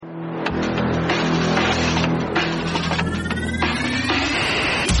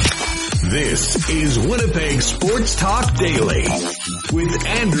This is Winnipeg Sports Talk Daily with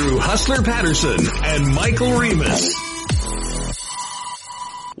Andrew Hustler Patterson and Michael Remus.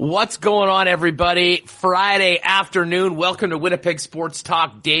 What's going on, everybody? Friday afternoon. Welcome to Winnipeg Sports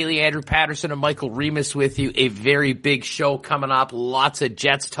Talk Daily. Andrew Patterson and Michael Remus with you. A very big show coming up. Lots of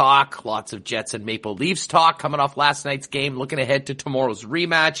Jets talk, lots of Jets and Maple Leafs talk coming off last night's game, looking ahead to tomorrow's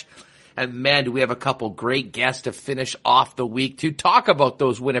rematch. And man, do we have a couple great guests to finish off the week to talk about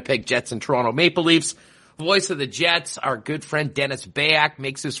those Winnipeg Jets and Toronto Maple Leafs. Voice of the Jets, our good friend Dennis Beyak,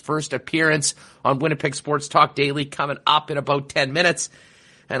 makes his first appearance on Winnipeg Sports Talk Daily coming up in about 10 minutes.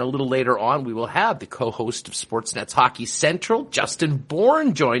 And a little later on, we will have the co-host of Sportsnet's Hockey Central, Justin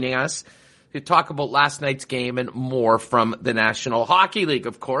Bourne, joining us to talk about last night's game and more from the National Hockey League,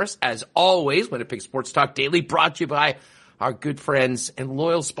 of course. As always, Winnipeg Sports Talk Daily brought to you by our good friends and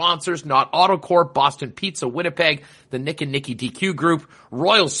loyal sponsors, Not AutoCorp, Boston Pizza, Winnipeg, the Nick and Nicky DQ Group,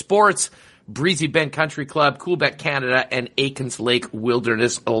 Royal Sports, Breezy Bend Country Club, Coolbet Canada, and Aikens Lake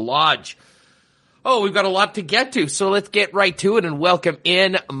Wilderness Lodge. Oh, we've got a lot to get to, so let's get right to it and welcome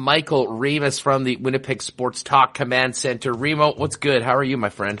in Michael Remus from the Winnipeg Sports Talk Command Center. Remo, what's good? How are you, my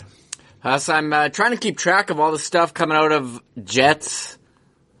friend? So I'm trying to keep track of all the stuff coming out of Jets.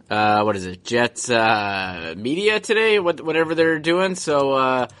 Jets media today, whatever they're doing.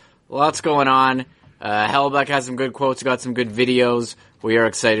 So lots going on. Hellebuyck has some good quotes, got some good videos. We are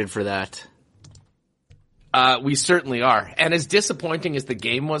excited for that. We certainly are. And as disappointing as the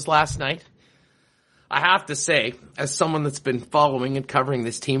game was last night, I have to say, as someone that's been following and covering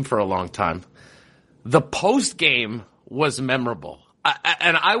this team for a long time, the post-game was memorable.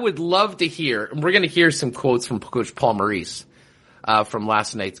 And I would love to hear, and we're going to hear some quotes from Coach Paul Maurice from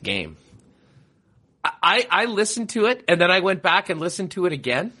last night's game. I listened to it, and then I went back and listened to it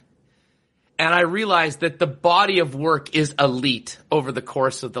again, and I realized that the body of work is elite over the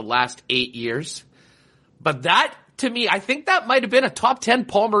course of the last 8 years. But that, to me, I think that might have been a top 10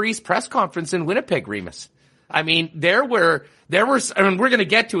 Paul Maurice press conference in Winnipeg, Remus. I mean, there were, I mean, we're going to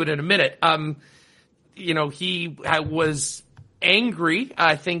get to it in a minute. He was angry,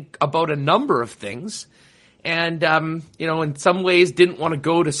 I think, about a number of things. And, in some ways didn't want to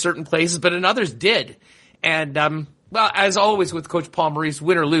go to certain places, but in others did. And, well, as always with Coach Paul Maurice,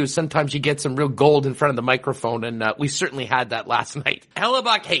 win or lose, sometimes you get some real gold in front of the microphone, and we certainly had that last night.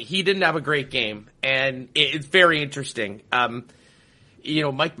 Hellebuyck, hey, he didn't have a great game, and it's very interesting. Mike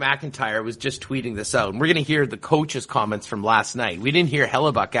McIntyre was just tweeting this out, and we're going to hear the coach's comments from last night. We didn't hear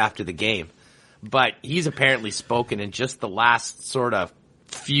Hellebuyck after the game, but he's apparently spoken in just the last sort of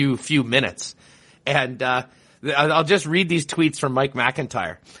few minutes. And I'll just read these tweets from Mike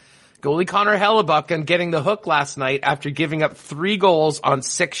McIntyre. Goalie Connor Hellebuyck on getting the hook last night after giving up 3 goals on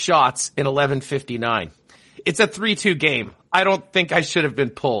 6 shots in 11:59. It's a 3-2 game. I don't think I should have been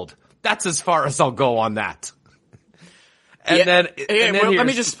pulled. That's as far as I'll go on that. Let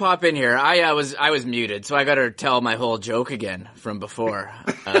me just pop in here. I was muted, so I got to tell my whole joke again from before.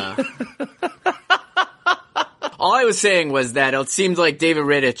 All I was saying was that it seemed like David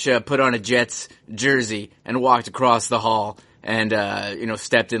Rittich put on a Jets jersey and walked across the hall and,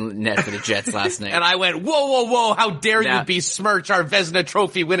 stepped in net for the Jets last night. And I went, whoa, how dare you besmirch our Vezina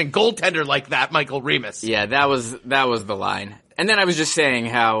Trophy winning goaltender like that, Michael Remus. Yeah, that was the line. And then I was just saying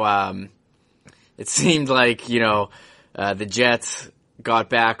how, it seemed like, the Jets got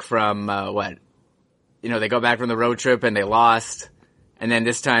back from, they got back from the road trip and they lost. And then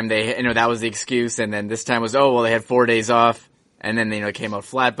this time that was the excuse. And then this time was, they had 4 days off. And then, it came out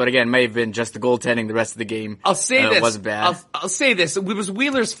flat. But again, may have been just the goaltending the rest of the game. I'll say this. It wasn't bad. I'll say this. It was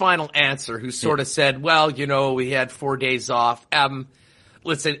Wheeler's final answer who sort of said, we had 4 days off.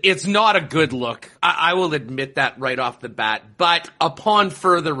 Listen, it's not a good look. I will admit that right off the bat. But upon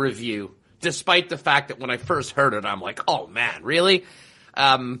further review, despite the fact that when I first heard it, I'm like, oh man, really?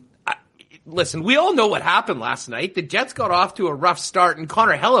 Listen, we all know what happened last night. The Jets got off to a rough start, and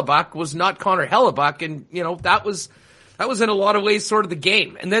Connor Hellebuyck was not Connor Hellebuyck, and, that was in a lot of ways sort of the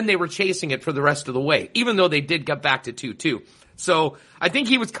game. And then they were chasing it for the rest of the way, even though they did get back to 2-2. So I think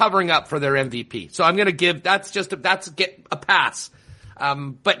he was covering up for their MVP. So I'm going to give, that's a pass.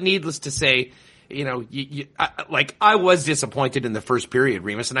 But needless to say, I was disappointed in the first period,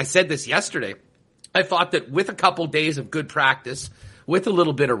 Remus, and I said this yesterday. I thought that with a couple days of good practice, with a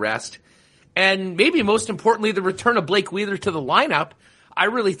little bit of rest, and maybe most importantly, the return of Blake Wheeler to the lineup, I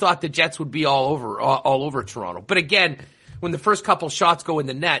really thought the Jets would be all over Toronto. But again, when the first couple shots go in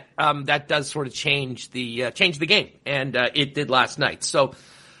the net, that does sort of change the game, and it did last night. So,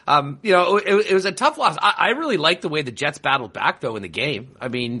 it was a tough loss. I really liked the way the Jets battled back though in the game. I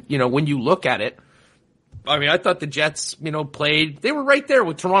mean, when you look at it, I mean, I thought the Jets, played, they were right there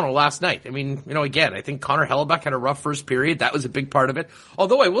with Toronto last night. I mean, again, I think Connor Hellebuck had a rough first period. That was a big part of it.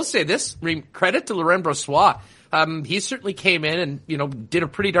 Although I will say this, credit to Laurent Brossoit. He certainly came in and, did a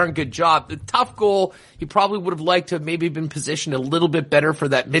pretty darn good job. The tough goal, he probably would have liked to have maybe been positioned a little bit better for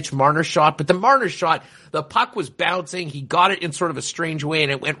that Mitch Marner shot. But the Marner shot, the puck was bouncing. He got it in sort of a strange way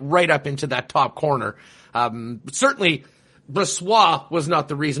and it went right up into that top corner. Certainly, Brossoit was not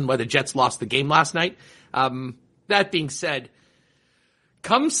the reason why the Jets lost the game last night. That being said,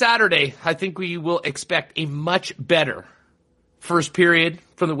 come Saturday, I think we will expect a much better first period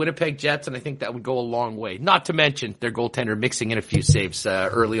from the Winnipeg Jets, and I think that would go a long way. Not to mention their goaltender mixing in a few saves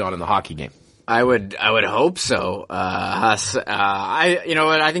early on in the hockey game. I would hope so, Huss.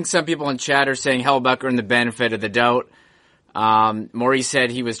 I think some people in chat are saying Hellebuck earned the benefit of the doubt. Maurice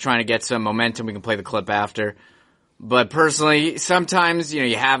said he was trying to get some momentum. We can play the clip after. But personally, sometimes,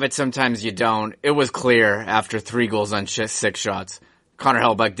 you have it, sometimes you don't. It was clear after 3 goals on 6 shots. Connor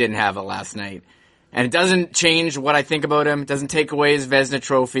Hellebuck didn't have it last night. And it doesn't change what I think about him. It doesn't take away his Vezina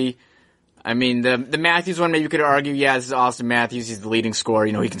trophy. I mean, the Matthews one, maybe you could argue, this is Austin Matthews. He's the leading scorer.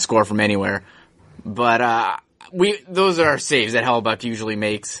 He can score from anywhere. But, those are saves that Hellebuck usually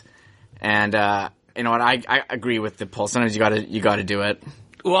makes. And, you know what? I agree with the poll. Sometimes you gotta do it.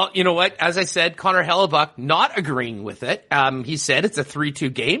 Well, you know what? As I said, Connor Hellebuck not agreeing with it. He said it's a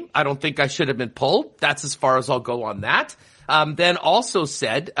 3-2 game. I don't think I should have been pulled. That's as far as I'll go on that. Then also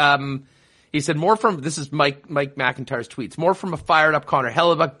said, he said this is Mike McIntyre's tweets, more from a fired up Connor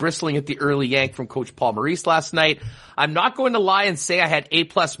Hellebuck bristling at the early yank from Coach Paul Maurice last night. I'm not going to lie and say I had A+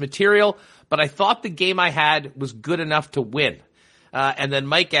 material, but I thought the game I had was good enough to win. And then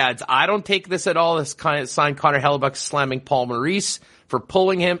Mike adds, I don't take this at all as kind of sign Connor Hellebuck slamming Paul Maurice for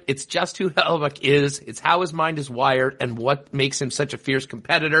pulling him. It's just who Hellebuck is. It's how his mind is wired and what makes him such a fierce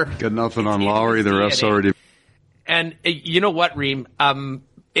competitor. Got nothing on Lowry. The ref's already. And you know what, Reem?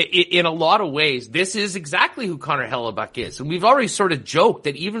 In a lot of ways, this is exactly who Connor Hellebuck is. And we've already sort of joked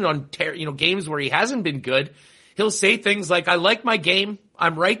that even on, games where he hasn't been good, he'll say things like, I like my game.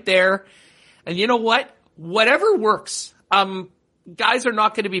 I'm right there. And you know what? Whatever works. Guys are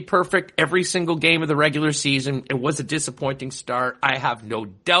not going to be perfect every single game of the regular season. It was a disappointing start. I have no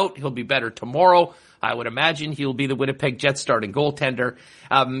doubt he'll be better tomorrow. I would imagine he'll be the Winnipeg Jets starting goaltender.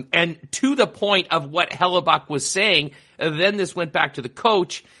 And to the point of what Hellebuck was saying, then this went back to the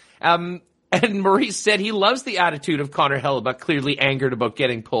coach. And Maurice said he loves the attitude of Connor Hellebuck, clearly angered about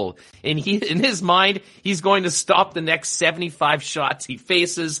getting pulled. And in his mind, he's going to stop the next 75 shots he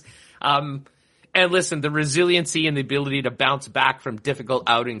faces. And listen, the resiliency and the ability to bounce back from difficult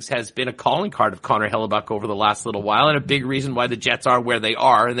outings has been a calling card of Connor Hellebuck over the last little while, and a big reason why the Jets are where they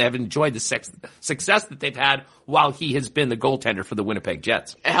are, and they have enjoyed the success that they've had while he has been the goaltender for the Winnipeg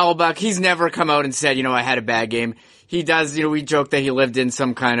Jets. Hellebuck, he's never come out and said, I had a bad game. He does, we joke that he lived in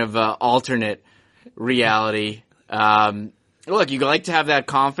some kind of alternate reality. Look, you like to have that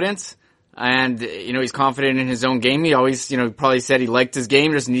confidence. And, he's confident in his own game. He always, probably said he liked his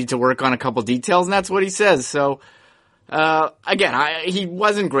game, just needed to work on a couple details, and that's what he says. So, again, he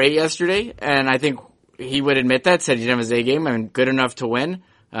wasn't great yesterday, and I think he would admit that, said he didn't have his A game, and good enough to win.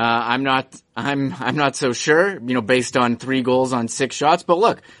 I'm not so sure, based on 3 goals on 6 shots. But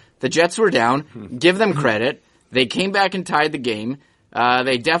look, the Jets were down. Give them credit. They came back and tied the game.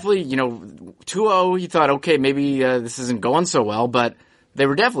 They definitely, 2-0, he thought, okay, maybe, this isn't going so well, but they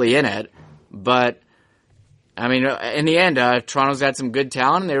were definitely in it. But, I mean, in the end, Toronto's got some good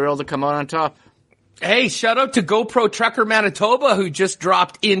talent, and they were able to come out on top. Hey, shout out to GoPro Trucker Manitoba, who just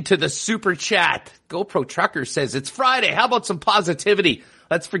dropped into the super chat. GoPro Trucker says, it's Friday. How about some positivity?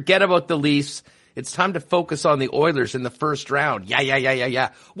 Let's forget about the Leafs. It's time to focus on the Oilers in the first round.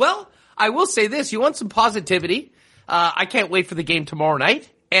 Yeah. Well, I will say this. You want some positivity? I can't wait for the game tomorrow night.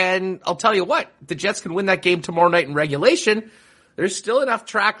 And I'll tell you what, the Jets can win that game tomorrow night in regulation. There's still enough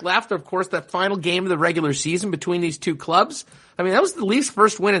track left. Of course, that final game of the regular season between these two clubs. I mean, that was the Leafs'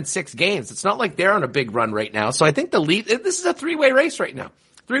 first win in 6 games. It's not like they're on a big run right now. So I think the Leafs, this is a 3-way race right now.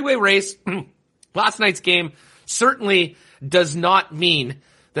 3-way race. Last night's game certainly does not mean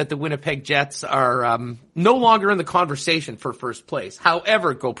that the Winnipeg Jets are no longer in the conversation for first place.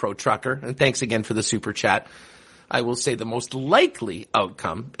 However, GoPro Trucker, and thanks again for the super chat, I will say the most likely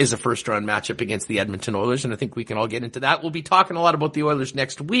outcome is a first-round matchup against the Edmonton Oilers, and I think we can all get into that. We'll be talking a lot about the Oilers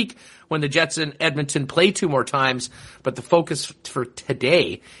next week when the Jets and Edmonton play 2 more times, but the focus for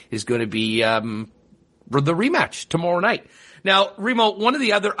today is going to be the rematch tomorrow night. Now, Remo, one of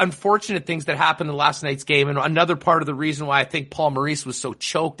the other unfortunate things that happened in last night's game, and another part of the reason why I think Paul Maurice was so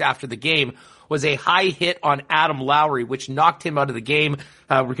choked after the game, was a high hit on Adam Lowry, which knocked him out of the game.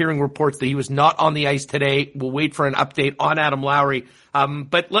 We're hearing reports that he was not on the ice today. We'll wait for an update on Adam Lowry.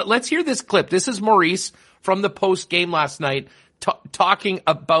 But let's hear this clip. This is Maurice from the post game last night talking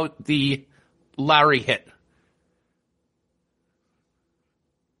about the Lowry hit.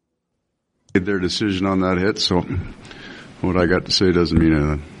 Their decision on that hit, so what I got to say doesn't mean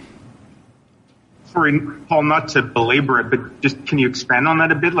anything. Sorry, Paul, not to belabor it, but just can you expand on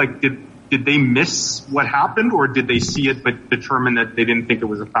that a bit? Like, did they miss what happened, or did they see it but determine that they didn't think it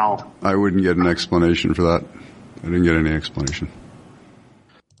was a foul? I wouldn't get an explanation for that. I didn't get any explanation.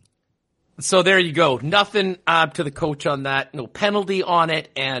 So there you go. Nothing to the coach on that. No penalty on it.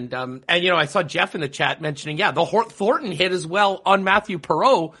 And I saw Jeff in the chat mentioning, the Thornton hit as well on Matthew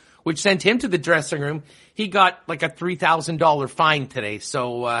Perreault, which sent him to the dressing room. He got like a $3,000 fine today.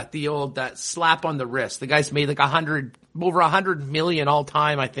 So the old slap on the wrist. The guy's made like over 100 million all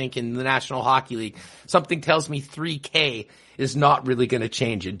time, I think, in the National Hockey League. Something tells me $3K is not really going to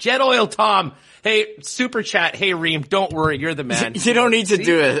change it. Jet Oil Tom, hey, super chat. Hey, Reem, don't worry, you're the man. You don't need to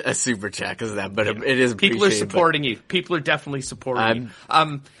do a super chat because of that, but it is appreciated. People are supporting you. People are definitely supporting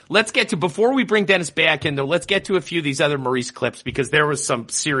you. Let's get to, before we bring Dennis Beyak in though, let's get to a few of these other Maurice clips because there was some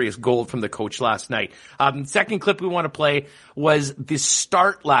serious gold from the coach last night. Second clip we want to play was the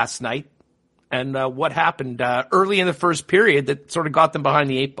start last night and what happened early in the first period that sort of got them behind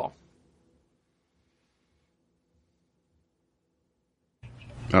the eight ball.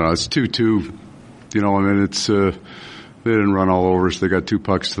 I don't know, it's 2-2. It's, they didn't run all over us. They got 2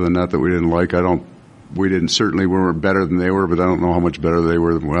 pucks to the net that we didn't like. We weren't better than they were, but I don't know how much better they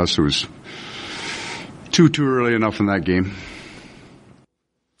were than us. It was too early enough in that game.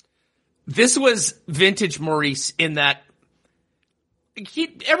 This was vintage Maurice in that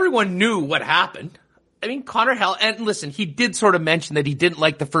everyone knew what happened. I mean, Connor Hell, and listen, he did sort of mention that he didn't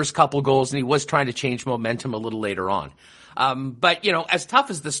like the first couple goals and he was trying to change momentum a little later on. But as tough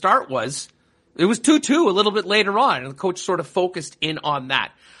as the start was, it was 2-2 a little bit later on, and the coach sort of focused in on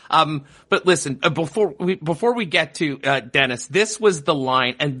that. But listen, before we get to, Dennis, this was the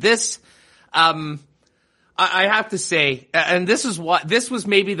line, and this, I have to say, and this was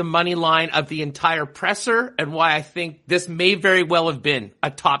maybe the money line of the entire presser, and why I think this may very well have been a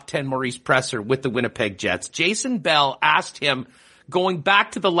top 10 Maurice presser with the Winnipeg Jets. Jason Bell asked him, going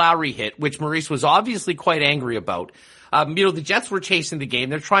back to the Lowry hit, which Maurice was obviously quite angry about. The Jets were chasing the game.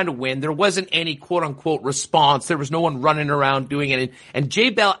 They're trying to win. There wasn't any quote unquote response. There was no one running around doing it. And Jay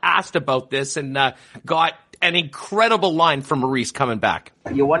Bell asked about this and, got an incredible line from Maurice coming back.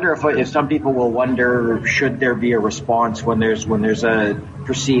 You wonder if some people will wonder, should there be a response when there's a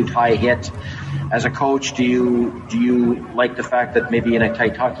perceived high hit? As a coach, do you like the fact that maybe in a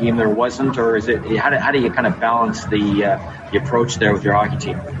tight hockey game there wasn't, or is it, how do you kind of balance the approach there with your hockey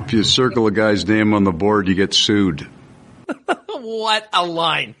team? If you circle a guy's name on the board, you get sued. What a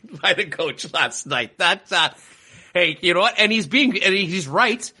line by the coach last night. That's, hey, you know what? And he's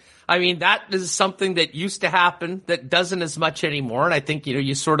right. I mean, that is something that used to happen that doesn't as much anymore. And I think,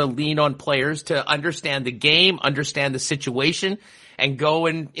 you sort of lean on players to understand the game, understand the situation, and go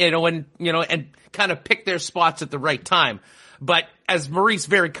and kind of pick their spots at the right time. But as Maurice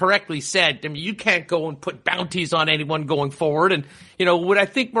very correctly said, I mean, you can't go and put bounties on anyone going forward. And, would I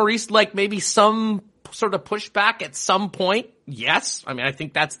think Maurice like maybe some sort of pushback at some point? Yes. I mean, I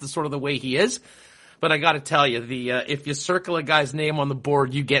think that's the sort of the way he is. But I got to tell you, if you circle a guy's name on the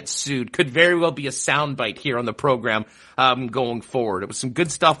board, you get sued. Could very well be a soundbite here on the program going forward. It was some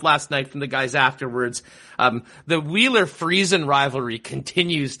good stuff last night from the guys afterwards. The Wheeler-Friesen rivalry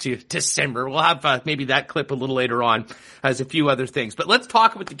continues to simmer. We'll have maybe that clip a little later on as a few other things. But let's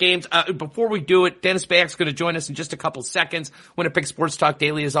talk about the games. Before we do it, Dennis Bayak's going to join us in just a couple seconds. Winnipeg Sports Talk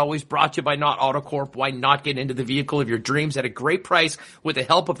Daily is always brought to you by Knott Autocorp. Why not get into the vehicle of your dreams at a great price with the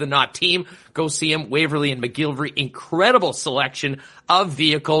help of the Knott team? Go see them, Waverly and McGillivray. Incredible selection of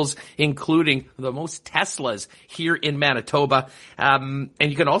vehicles, including the most Teslas here in Manitoba. And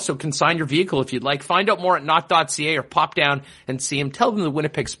you can also consign your vehicle if you'd like. Find out more at knott.ca or pop down and see them. Tell them the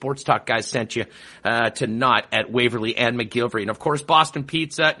Winnipeg Sports Talk guys sent you to Knott at Waverly and McGillivray. And of course, Boston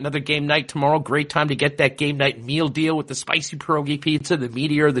Pizza, another game night tomorrow. Great time to get that game night meal deal with the spicy pierogi pizza, the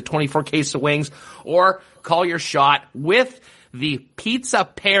Meteor, the 24 case of wings, or call your shot with the pizza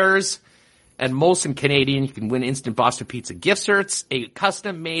pairs. And Molson Canadian, you can win instant Boston Pizza gift certs, a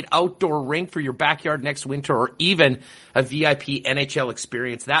custom-made outdoor rink for your backyard next winter, or even a VIP NHL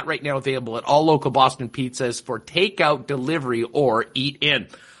experience. That right now available at all local Boston Pizzas for takeout, delivery, or eat in.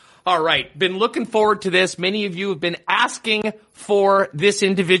 All right. Been looking forward to this. Many of you have been asking for this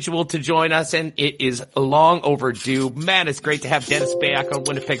individual to join us, and it is long overdue. Man, it's great to have Dennis Beyak on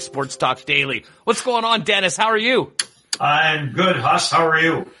Winnipeg Sports Talk Daily. What's going on, Dennis? How are you? I'm good, Huss. How are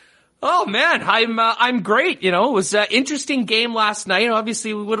you? Oh man, I'm great. You know, it was an interesting game last night.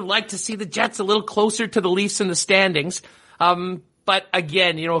 Obviously, we would have liked to see the Jets a little closer to the Leafs in the standings. But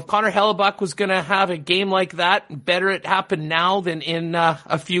again, you know, if Connor Hellebuck was going to have a game like that, better it happen now than in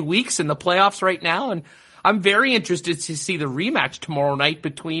a few weeks in the playoffs right now. And I'm very interested to see the rematch tomorrow night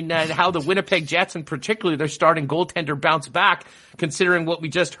between how the Winnipeg Jets and particularly their starting goaltender bounce back, considering what we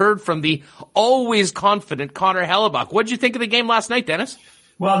just heard from the always confident Connor Hellebuck. What did you think of the game last night, Dennis?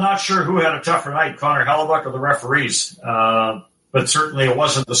 Well, not sure who had a tougher night, Connor Hellebuck or the referees. But certainly it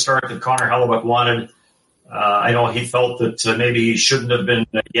wasn't the start that Connor Hellebuck wanted. I know he felt that maybe he shouldn't have been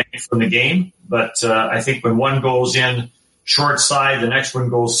yanked from the game, but I think when one goes in short side, the next one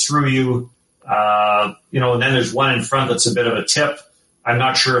goes through you, and then there's one in front that's a bit of a tip. I'm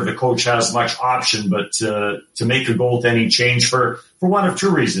not sure if the coach has much option, but to make a goaltending change for one of two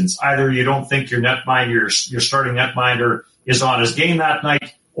reasons. Either you don't think your netminder, your starting netminder is on his game that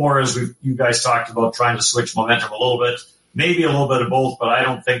night, or as you guys talked about, trying to switch momentum a little bit. Maybe a little bit of both, but I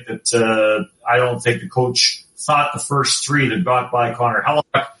don't think the coach thought the first three that got by Connor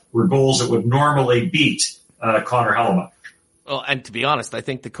Hellebuck were goals that would normally beat Connor Hellebuck. Well, and to be honest, I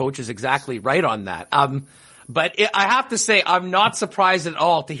think the coach is exactly right on that. But I have to say, I'm not surprised at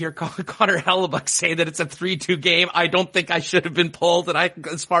all to hear Connor Hellebuck say that it's a 3-2 game. I don't think I should have been pulled, and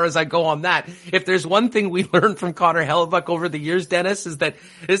as far as I go on that. If there's one thing we learned from Connor Hellebuck over the years, Dennis, is that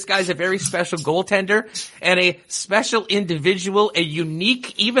this guy's a very special goaltender and a special individual, a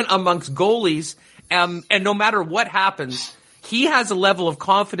unique, even amongst goalies. And no matter what happens, he has a level of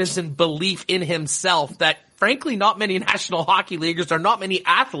confidence and belief in himself that, frankly, not many National Hockey Leaguers or not many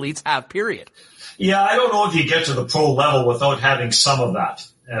athletes have, period. Yeah, I don't know if you get to the pro level without having some of that.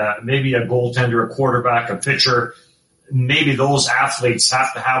 Maybe a goaltender, a quarterback, a pitcher. Maybe those athletes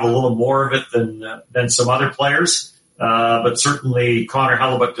have to have a little more of it than some other players. But certainly Connor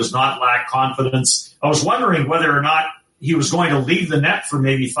Hellebuck does not lack confidence. I was wondering whether or not he was going to leave the net for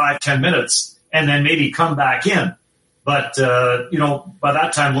maybe 5-10 minutes and then maybe come back in. But, by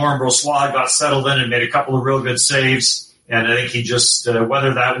that time, Laurent Brossoit got settled in and made a couple of real good saves. And I think he just,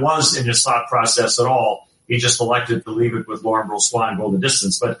 whether that was in his thought process at all, he just elected to leave it with Laurent Brossoit and go the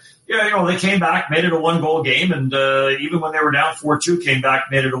distance. But, they came back, made it a one-goal game, and even when they were down 4-2, came back,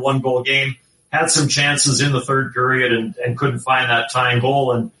 made it a one-goal game, had some chances in the third period and couldn't find that tying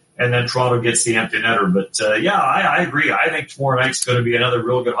goal, and then Toronto gets the empty netter. But, I agree. I think tomorrow night's going to be another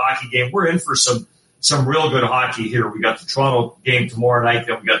real good hockey game. We're in for some real good hockey here. We got the Toronto game tomorrow night,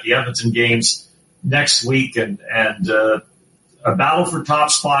 then we got the Edmonton games next week, and a battle for top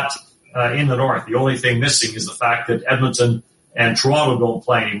spot in the North. The only thing missing is the fact that Edmonton and Toronto don't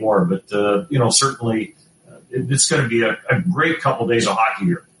play anymore. But certainly it's going to be a great couple days of hockey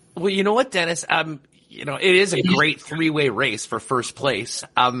here. Well, you know what, Dennis? It is a great three-way race for first place.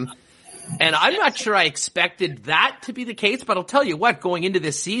 And I'm not sure I expected that to be the case, but I'll tell you what, going into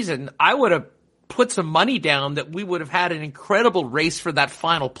this season, I would have put some money down that we would have had an incredible race for that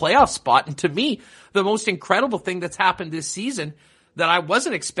final playoff spot. And to me, the most incredible thing that's happened this season that I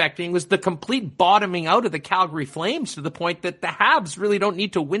wasn't expecting was the complete bottoming out of the Calgary Flames to the point that the Habs really don't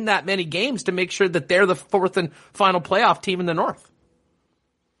need to win that many games to make sure that they're the fourth and final playoff team in the North.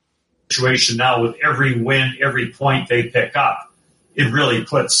 Situation now with every win, every point they pick up, it really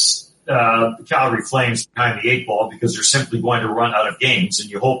puts the Calgary Flames behind the eight ball because they're simply going to run out of games. And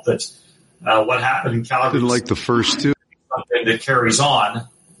you hope that what happened in Calgary, didn't like the first two, something that carries on,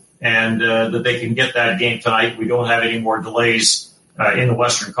 and that they can get that game tonight. We don't have any more delays in the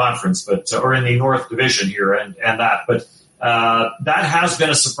Western Conference, or in the North Division here, and that. But that has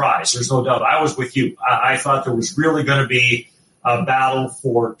been a surprise. There's no doubt. I was with you. I thought there was really going to be a battle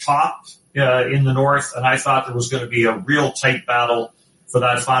for top in the North, and I thought there was going to be a real tight battle for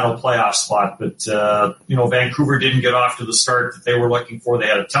that final playoff spot. But, Vancouver didn't get off to the start that they were looking for. They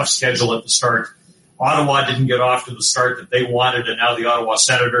had a tough schedule at the start. Ottawa didn't get off to the start that they wanted, and now the Ottawa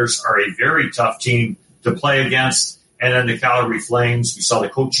Senators are a very tough team to play against. And then the Calgary Flames, we saw the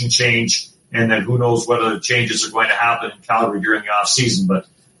coaching change, and then who knows whether the changes are going to happen in Calgary during the off season. But,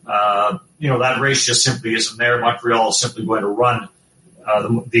 that race just simply isn't there. Montreal is simply going to run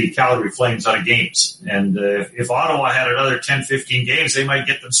the Calgary Flames out of games. And if Ottawa had another 10, 15 games, they might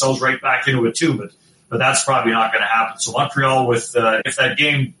get themselves right back into it too. But that's probably not going to happen. So Montreal, if that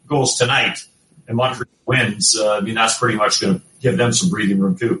game goes tonight and Montreal wins, that's pretty much going to give them some breathing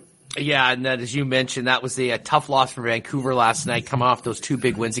room too. Yeah, and then as you mentioned, that was a tough loss for Vancouver last night, come off those two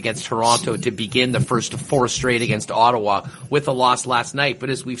big wins against Toronto to begin the first of 4 straight against Ottawa with a loss last night. But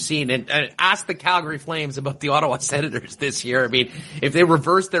as we've seen, and ask the Calgary Flames about the Ottawa Senators this year. I mean, if they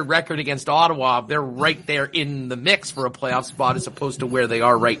reverse their record against Ottawa, they're right there in the mix for a playoff spot as opposed to where they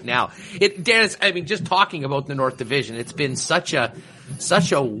are right now. Dennis, I mean, just talking about the North Division, it's been such a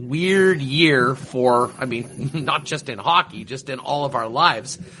weird year for, I mean, not just in hockey, just in all of our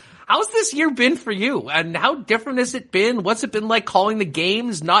lives. How's this year been for you, and how different has it been? What's it been like calling the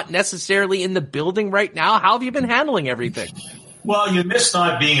games, not necessarily in the building right now? How have you been handling everything? Well, you miss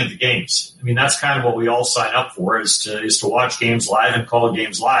not being at the games. I mean, that's kind of what we all sign up for, is to watch games live and call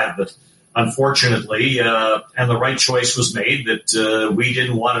games live. But unfortunately, and the right choice was made, that we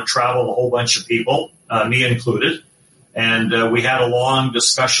didn't want to travel a whole bunch of people, me included. And we had a long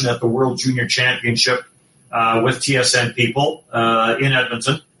discussion at the World Junior Championship with TSN people in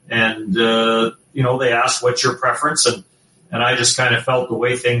Edmonton. And, they asked, what's your preference? And I just kind of felt the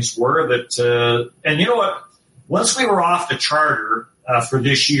way things were that, and you know what? Once we were off the charter for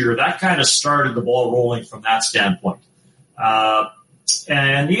this year, that kind of started the ball rolling from that standpoint.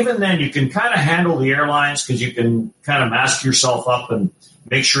 And even then, you can kind of handle the airlines because you can kind of mask yourself up and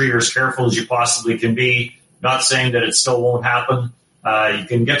make sure you're as careful as you possibly can be. Not saying that it still won't happen. You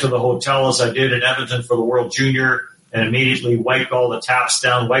can get to the hotel as I did in Edmonton for the World Junior and immediately wiped all the taps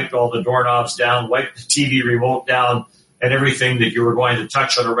down, wiped all the doorknobs down, wiped the TV remote down, and everything that you were going to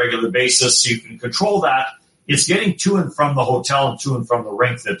touch on a regular basis. So you can control that. It's getting to and from the hotel and to and from the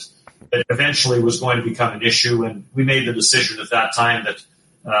rink that eventually was going to become an issue. And we made the decision at that time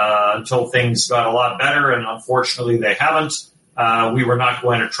that until things got a lot better, and unfortunately they haven't, we were not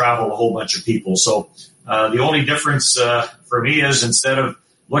going to travel a whole bunch of people. So the only difference for me is, instead of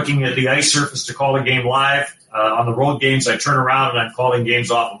looking at the ice surface to call a game live, on the road games, I turn around and I'm calling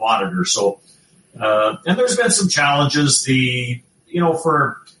games off a monitor. So, and there's been some challenges. And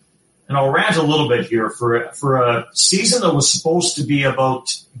I'll rant a little bit here, for a season that was supposed to be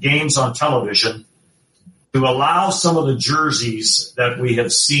about games on television, to allow some of the jerseys that we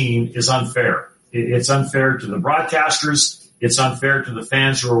have seen is unfair. It's unfair to the broadcasters. It's unfair to the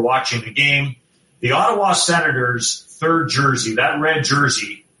fans who are watching the game. The Ottawa Senators' third jersey, that red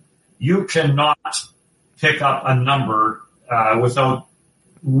jersey, you cannot pick up a number without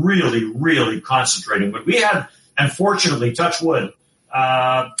really, really concentrating. But we had, unfortunately, touch wood,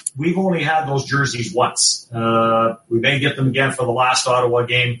 we've only had those jerseys once. We may get them again for the last Ottawa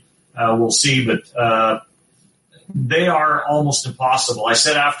game. We'll see, but they are almost impossible. I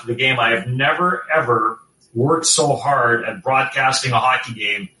said after the game, I have never, ever worked so hard at broadcasting a hockey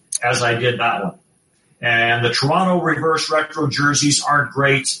game as I did that one. And the Toronto reverse retro jerseys aren't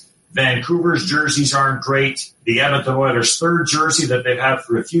great. Vancouver's jerseys aren't great. The Edmonton Oilers' third jersey that they've had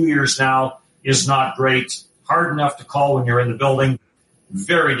for a few years now is not great. Hard enough to call when you're in the building.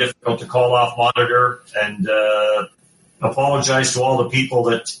 Very difficult to call off monitor. And apologize to all the people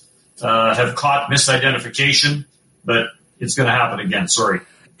that have caught misidentification, but it's going to happen again. Sorry.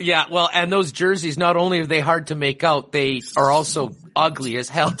 Yeah, well, and those jerseys, not only are they hard to make out, they are also ugly as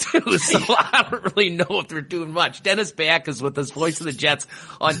hell too. So I don't really know if they're doing much. Dennis Beyak is with us, voice of the Jets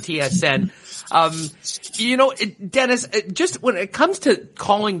on TSN. Dennis, just when it comes to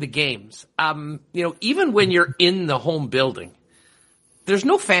calling the games, even when you're in the home building, there's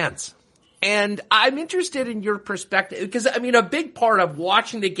no fans. And I'm interested in your perspective, because, I mean, a big part of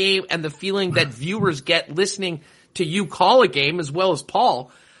watching the game and the feeling that viewers get listening to you call a game, as well as Paul,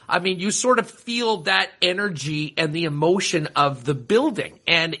 I mean, you sort of feel that energy and the emotion of the building,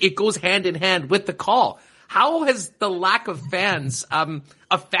 and it goes hand in hand with the call. How has the lack of fans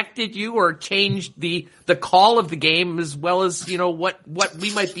affected you or changed the call of the game, as well as, what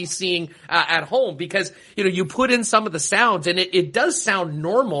we might be seeing at home? Because, you put in some of the sounds and it does sound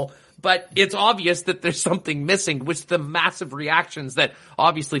normal, but it's obvious that there's something missing, with the massive reactions that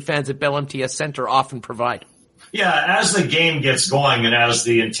obviously fans at Bell MTS Center often provide. Yeah, as the game gets going and as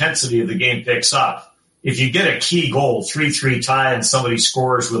the intensity of the game picks up, if you get a key goal, 3-3 tie, and somebody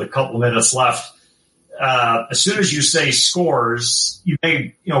scores with a couple minutes left, as soon as you say scores, you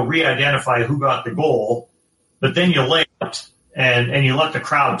may, re-identify who got the goal, but then you lay it and you let the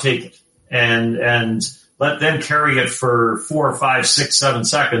crowd take it and let them carry it for 4, 5, 6, 7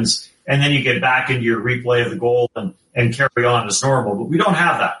 seconds, and then you get back into your replay of the goal and carry on as normal. But we don't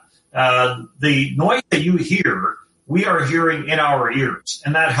have that. The noise that you hear, we are hearing in our ears,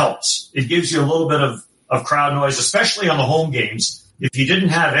 and that helps. It gives you a little bit of crowd noise, especially on the home games. If you didn't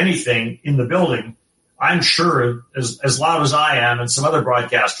have anything in the building, I'm sure, as loud as I am and some other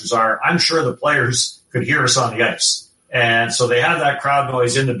broadcasters are, I'm sure the players could hear us on the ice. And so they have that crowd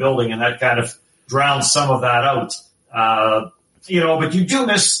noise in the building, and that kind of drowns some of that out. But you do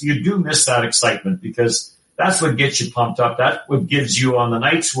miss that excitement, because that's what gets you pumped up. That's what gives you, on the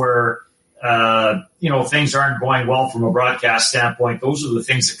nights where, things aren't going well from a broadcast standpoint, those are the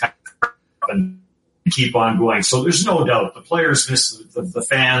things that kind of and keep on going. So there's no doubt the players miss the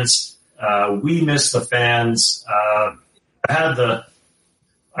fans. We miss the fans. I've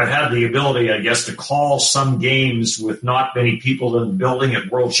had the ability, I guess, to call some games with not many people in the building.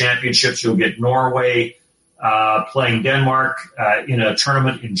 At World Championships, you'll get Norway playing Denmark in a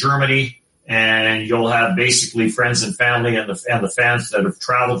tournament in Germany, and you'll have basically friends and family and the fans that have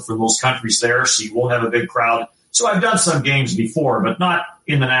traveled from those countries there, so you won't have a big crowd. So I've done some games before, but not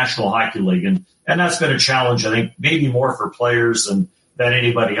in the National Hockey League, and that's been a challenge, I think, maybe more for players than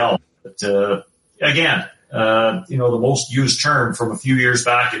anybody else. But again, the most used term from a few years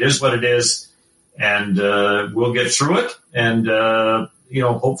back, it is what it is, and we'll get through it, and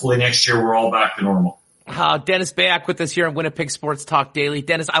hopefully next year we're all back to normal. Dennis Beyak with us here on Winnipeg Sports Talk Daily.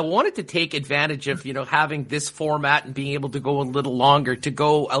 Dennis, I wanted to take advantage of, having this format and being able to go a little longer, to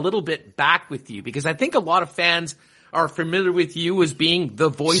go a little bit back with you, because I think a lot of fans are familiar with you as being the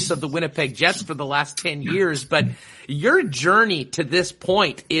voice of the Winnipeg Jets for the last 10 years, but your journey to this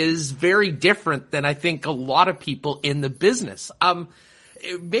point is very different than I think a lot of people in the business.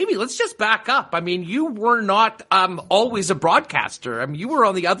 Maybe let's just back up. I mean, you were not always a broadcaster. I mean, you were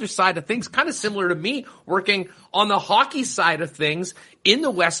on the other side of things, kind of similar to me, working on the hockey side of things in the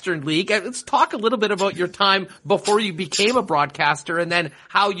Western League. Let's talk a little bit about your time before you became a broadcaster, and then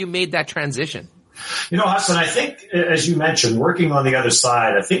how you made that transition. Hudson, I think, as you mentioned, working on the other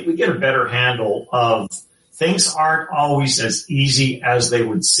side, I think we get a better handle of things aren't always as easy as they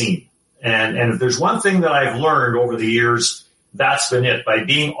would seem. And if there's one thing that I've learned over the years, that's been it, by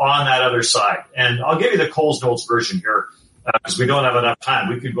being on that other side. And I'll give you the Coles Notes version here, because we don't have enough time.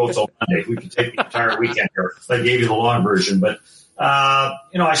 We could go till Monday. We could take the entire weekend here if I gave you the long version. But,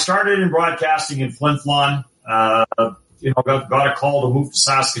 I started in broadcasting in Flin Flon. Got a call to move to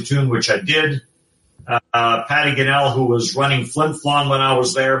Saskatoon, which I did. Patty Gannell, who was running Flin Flon when I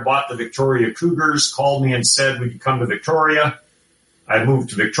was there, bought the Victoria Cougars, called me and said, would you come to Victoria? I moved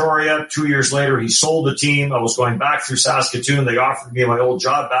to Victoria. 2 years later, he sold the team. I was going back through Saskatoon. They offered me my old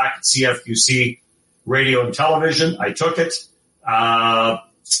job back at CFQC Radio and Television. I took it.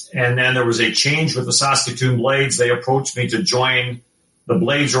 And then there was a change with the Saskatoon Blades. They approached me to join the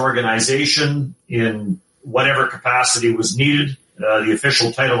Blades organization in whatever capacity was needed. The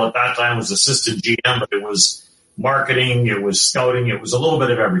official title at that time was assistant GM, but it was marketing, it was scouting, it was a little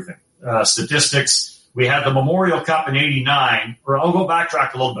bit of everything. Statistics. We had the Memorial Cup in 89, or I'll go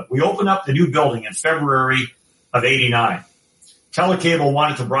backtrack a little bit. We opened up the new building in February of 89. Telecable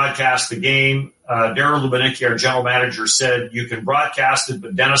wanted to broadcast the game. Darryl Lubanicki, our general manager, said, you can broadcast it,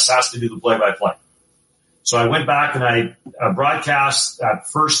 but Dennis has to do the play-by-play. So I went back and I broadcast that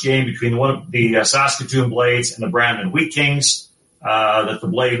first game between the Saskatoon Blades and the Brandon Wheat Kings, that the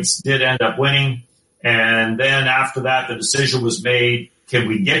Blades did end up winning. And then after that, the decision was made, can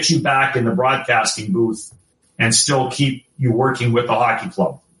we get you back in the broadcasting booth and still keep you working with the hockey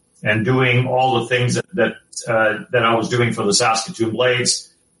club and doing all the things that I was doing for the Saskatoon Blades?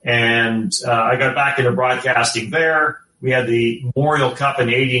 And I got back into broadcasting there. We had the Memorial Cup in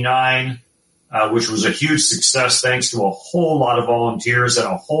 89, which was a huge success thanks to a whole lot of volunteers and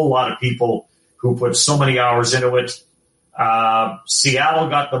a whole lot of people who put so many hours into it. Seattle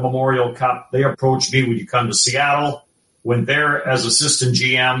got the Memorial Cup. They approached me, would you come to Seattle? Went there as assistant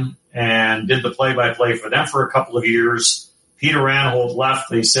GM and did the play-by-play for them for a couple of years. Peter Ranholt left.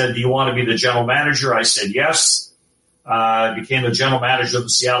 They said, do you want to be the general manager? I said, yes. I became the general manager of the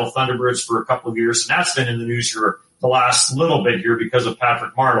Seattle Thunderbirds for a couple of years. And that's been in the news here the last little bit here because of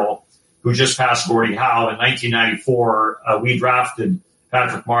Patrick Marleau, who just passed Gordie Howe. In 1994, we drafted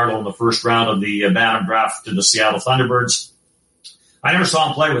Patrick Marleau in the first round of the Bantam draft to the Seattle Thunderbirds. I never saw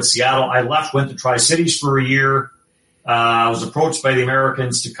him play with Seattle. I left, went to Tri-Cities for a year. I was approached by the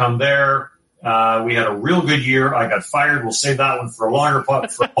Americans to come there. We had a real good year. I got fired. We'll save that one for a longer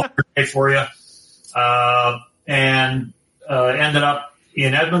day for you. And ended up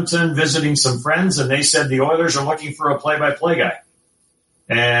in Edmonton visiting some friends, and they said the Oilers are looking for a play-by-play guy.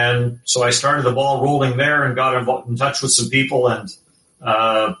 And so I started the ball rolling there and got in touch with some people. And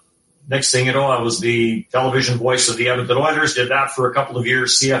next thing you know, I was the television voice of the Edmonton Oilers, did that for a couple of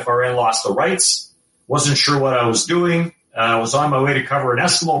years. CFRN lost the rights. Wasn't sure what I was doing. I was on my way to cover an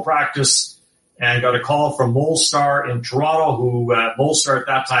Eskimo practice and got a call from Molestar in Toronto, who Molestar at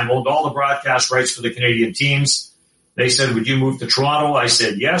that time owned all the broadcast rights for the Canadian teams. They said, would you move to Toronto? I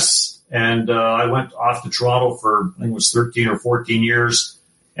said yes. And I went off to Toronto for, I think it was 13 or 14 years,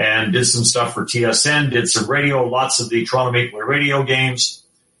 and did some stuff for TSN, did some radio, lots of the Toronto Maple Leaf radio games.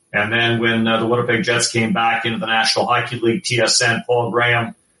 And then when the Winnipeg Jets came back into the National Hockey League, TSN, Paul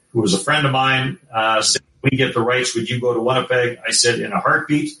Graham, who was a friend of mine, said, "We get the rights, would you go to Winnipeg?" I said, "In a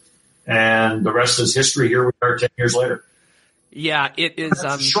heartbeat." And the rest is history. Here we are 10 years later. Yeah, it is.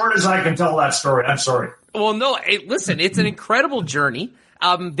 That's as short as I can tell that story. I'm sorry. Well, no, listen, it's an incredible journey.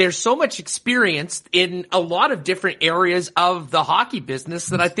 There's so much experience in a lot of different areas of the hockey business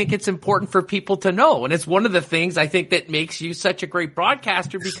that I think it's important for people to know. And it's one of the things I think that makes you such a great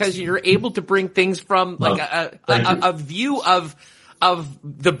broadcaster, because you're able to bring things from like a view of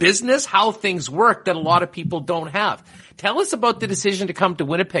the business, how things work, that a lot of people don't have. Tell us about the decision to come to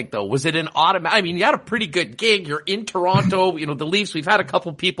Winnipeg, though. Was it an automatic? I mean, you had a pretty good gig. You're in Toronto. You know, the Leafs, we've had a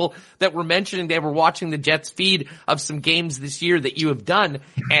couple people that were mentioning they were watching the Jets feed of some games this year that you have done,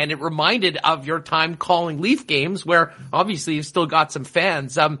 and it reminded of your time calling Leaf games, where obviously you've still got some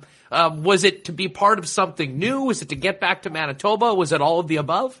fans. Was it to be part of something new? Was it to get back to Manitoba? Was it all of the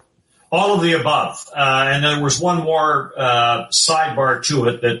above? All of the above. And there was one more sidebar to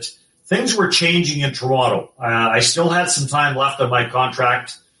it, that things were changing in Toronto. I still had some time left on my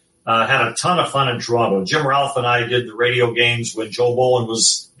contract. Had a ton of fun in Toronto. Jim Ralph and I did the radio games when Joe Bowen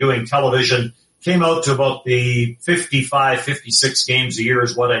was doing television. Came out to about the 55, 56 games a year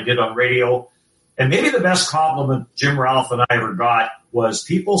is what I did on radio. And maybe the best compliment Jim Ralph and I ever got was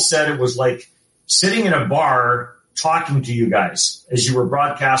people said it was like sitting in a bar talking to you guys as you were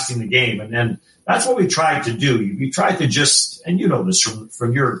broadcasting the game. And then that's what we tried to do. We tried to just, and you know this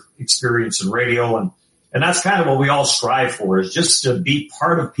from your experience in radio, and that's kind of what we all strive for, is just to be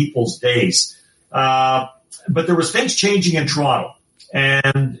part of people's days. But there was things changing in Toronto,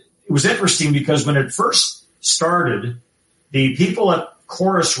 and it was interesting because when it first started, the people at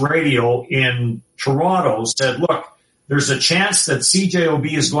Chorus Radio in Toronto said, look, there's a chance that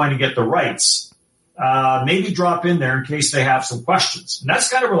CJOB is going to get the rights. Maybe drop in there in case they have some questions. And that's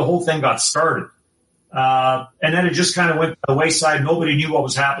kind of where the whole thing got started. And then it just kind of went to the wayside. Nobody knew what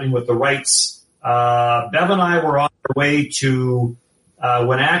was happening with the rights. Bev and I were on our way to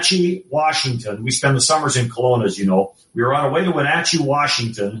Wenatchee, Washington. We spend the summers in Kelowna, as you know. We were on our way to Wenatchee,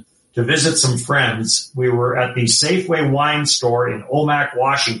 Washington to visit some friends. We were at the Safeway wine store in Omak,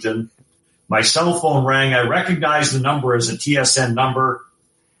 Washington. My cell phone rang. I recognized the number as a TSN number.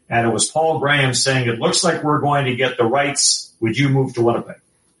 And it was Paul Graham saying, "It looks like we're going to get the rights. Would you move to Winnipeg?"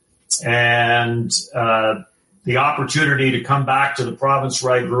 And the opportunity to come back to the province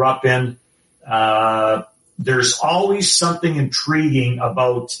where I grew up in, there's always something intriguing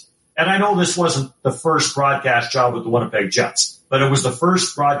about, and I know this wasn't the first broadcast job with the Winnipeg Jets, but it was the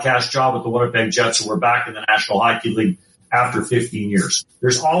first broadcast job with the Winnipeg Jets, who were back in the National Hockey League after 15 years.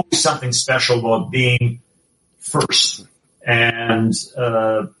 There's always something special about being first. And,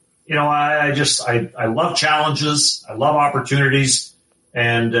 you know, I love challenges. I love opportunities.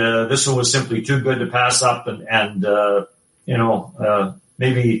 And, this one was simply too good to pass up. And you know,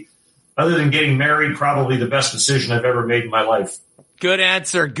 maybe other than getting married, probably the best decision I've ever made in my life. Good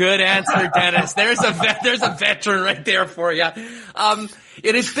answer, Dennis. There's a veteran right there for you.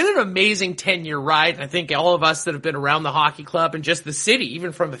 It has been an amazing 10-year ride. I think all of us that have been around the hockey club and just the city,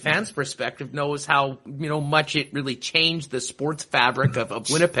 even from a fan's perspective, knows how, you know, much it really changed the sports fabric of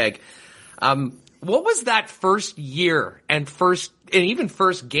Winnipeg. What was that first year and even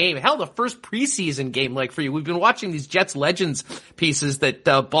first game? Hell, the first preseason game like for you? We've been watching these Jets Legends pieces that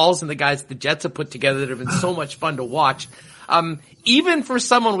Balls and the guys at the Jets have put together that have been so much fun to watch. Even for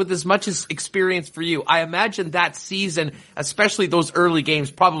someone with as much as experience for you, I imagine that season, especially those early games,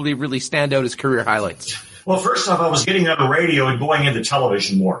 probably really stand out as career highlights. Well, first off, I was getting out of radio and going into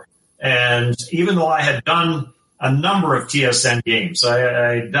television more. And even though I had done a number of TSN games, I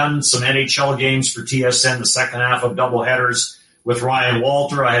had done some NHL games for TSN, the second half of doubleheaders with Ryan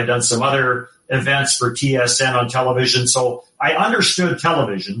Walter. I had done some other events for TSN on television. So I understood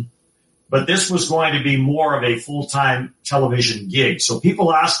television. But this was going to be more of a full-time television gig. So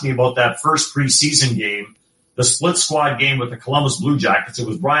people asked me about that first preseason game, the split squad game with the Columbus Blue Jackets. It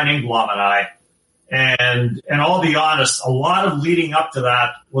was Brian Engblom and I. And I'll be honest, a lot of leading up to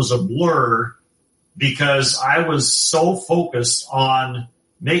that was a blur because I was so focused on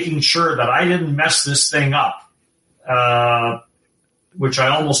making sure that I didn't mess this thing up, which I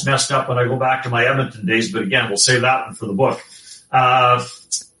almost messed up when I go back to my Edmonton days. But again, we'll save that one for the book.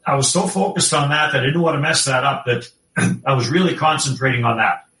 I was so focused on that I didn't want to mess that up, that I was really concentrating on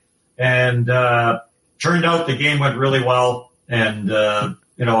that. And turned out the game went really well. And,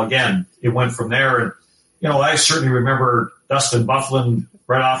 you know, again, it went from there. And, you know, I certainly remember Dustin Byfuglien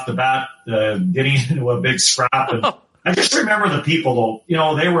right off the bat, getting into a big scrap. And I just remember the people, though.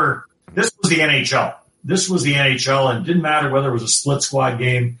 This was the NHL. This was the NHL, and it didn't matter whether it was a split squad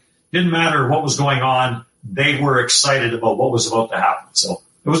game. Didn't matter what was going on. They were excited about what was about to happen. So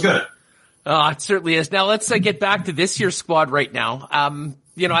it was good. It certainly is. Now let's get back to this year's squad right now.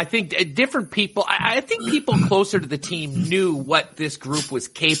 I think different people, I think people closer to the team knew what this group was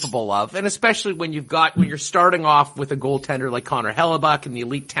capable of. And especially when you're starting off with a goaltender like Connor Hellebuck and the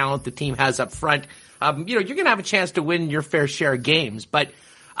elite talent the team has up front, you're going to have a chance to win your fair share of games. But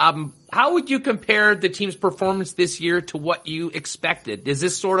how would you compare the team's performance this year to what you expected? Is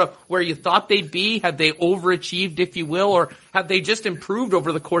this sort of where you thought they'd be? Have they overachieved, if you will, or have they just improved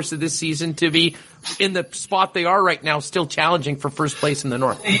over the course of this season to be in the spot they are right now, still challenging for first place in the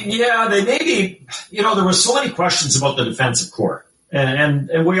North? Yeah, they maybe, there were so many questions about the defensive core, and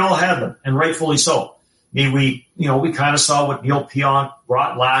we all had them, and rightfully so. I mean, we kind of saw what Neil Pionk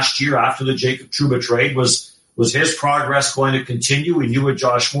brought last year after the Jacob Trouba trade. Was his progress going to continue? We knew what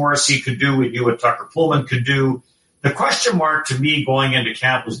Josh Morrissey could do. We knew what Tucker Pullman could do. The question mark to me going into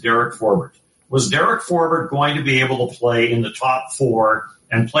camp was Derek Forbort. Was Derek Forbort going to be able to play in the top four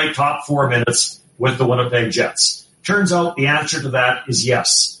and play top 4 minutes with the Winnipeg Jets? Turns out the answer to that is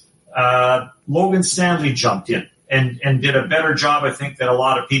yes. Logan Stanley jumped in and did a better job, I think, than a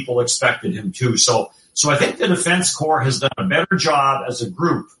lot of people expected him to. So I think the defense core has done a better job as a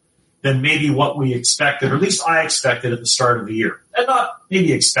group than maybe what we expected, or at least I expected at the start of the year. And not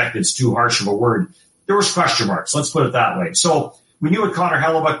maybe expected, it's too harsh of a word. There was question marks, let's put it that way. So we knew what Connor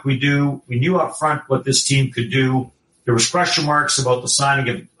Hellebuck would do. We knew up front what this team could do. There was question marks about the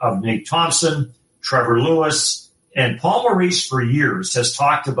signing of Nate Thompson, Trevor Lewis, and Paul Maurice for years has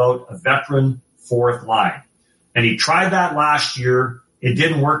talked about a veteran fourth line. And he tried that last year. It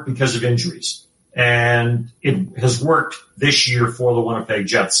didn't work because of injuries. And it has worked this year for the Winnipeg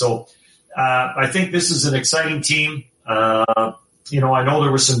Jets. So I think this is an exciting team. I know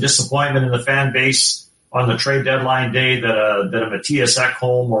there was some disappointment in the fan base on the trade deadline day that a Matthias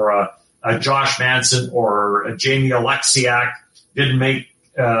Ekholm or a Josh Manson or a Jamie Alexiak didn't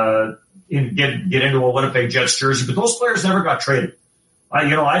get into a Winnipeg Jets jersey, but those players never got traded.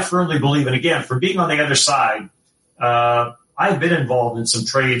 I firmly believe, and again, from being on the other side, I've been involved in some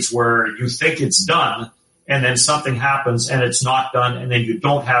trades where you think it's done and then something happens and it's not done, and then you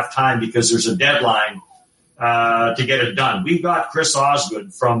don't have time because there's a deadline to get it done. We got Chris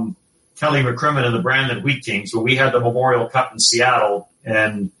Osgood from Kelly McCrimmon and the Brandon Wheat Kings when we had the Memorial Cup in Seattle,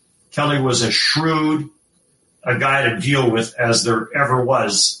 and Kelly was as shrewd a guy to deal with as there ever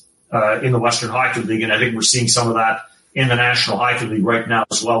was in the Western Hockey League, and I think we're seeing some of that in the National Hockey League right now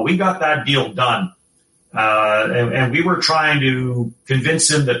as well. We got that deal done. And we were trying to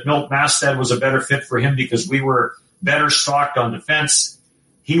convince him that Milt Masted was a better fit for him because we were better stocked on defense.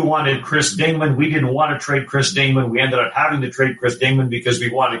 He wanted Chris Dingman. We didn't want to trade Chris Dingman. We ended up having to trade Chris Dingman because we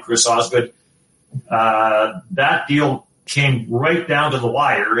wanted Chris Osgood. That deal came right down to the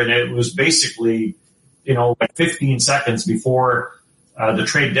wire, and it was basically, like 15 seconds before the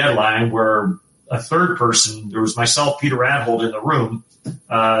trade deadline where a third person, there was myself, Peter Anhold in the room,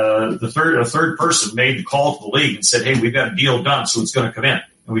 a third person made the call to the league and said, hey, we've got a deal done, so it's going to come in,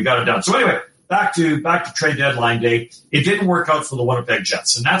 and we got it done. So anyway, back to trade deadline day. It didn't work out for the Winnipeg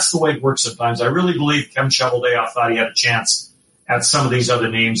Jets, and that's the way it works sometimes. I really believe Kevin Cheveldayoff thought he had a chance at some of these other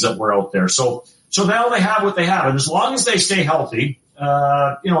names that were out there. So now they have what they have, and as long as they stay healthy,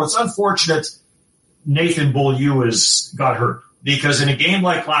 it's unfortunate Nathan Beaulieu got hurt, because in a game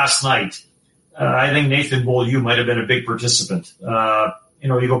like last night, I think Nathan Beaulieu might have been a big participant.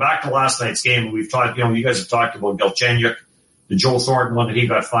 You go back to last night's game, and we've talked, you guys have talked about Galchenyuk, the Joe Thornton one that he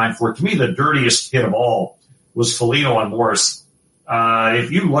got fined for. To me, the dirtiest hit of all was Foligno on Morris.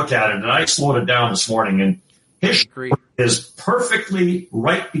 If you look at it, and I slowed it down this morning, and his shot is perfectly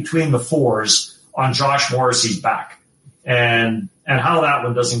right between the fours on Josh Morrissey's back. And how that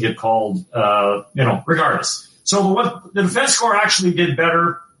one doesn't get called, regardless. So the defense score actually did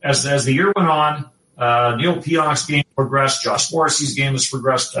better as the year went on. Neil Pionk's game progressed. Josh Morrissey's game has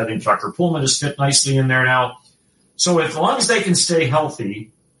progressed. I think Tucker Pullman has fit nicely in there now. So as long as they can stay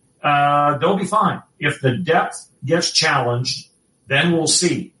healthy, they'll be fine. If the depth gets challenged, then we'll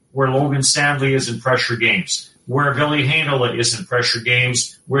see where Logan Stanley is in pressure games, where Billy Heinola is in pressure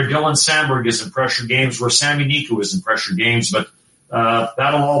games, where Dylan Sandberg is in pressure games, where Sammy Niku is in pressure games. But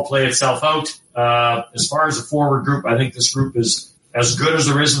that'll all play itself out. As far as the forward group, I think this group is as good as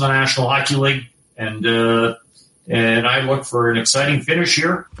there is in the National Hockey League. And I look for an exciting finish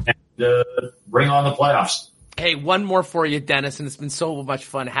here and bring on the playoffs. Hey, one more for you, Dennis, and it's been so much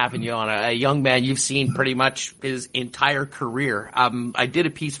fun having you on. A young man you've seen pretty much his entire career. I did a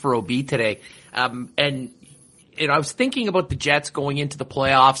piece for OB today, and I was thinking about the Jets going into the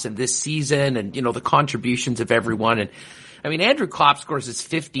playoffs and this season and, the contributions of everyone. And I mean, Andrew Kopp scores his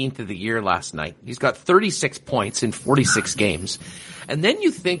 15th of the year last night. He's got 36 points in 46 games. And then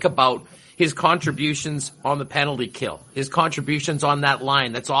you think about his contributions on the penalty kill, his contributions on that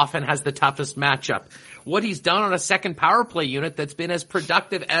line that's often has the toughest matchup, what he's done on a second power play unit that's been as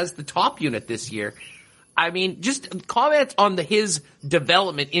productive as the top unit this year. I mean, just comment on his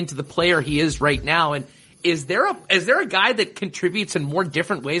development into the player he is right now. And is there a guy that contributes in more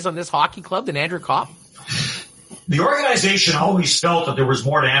different ways on this hockey club than Andrew Kopp? The organization always felt that there was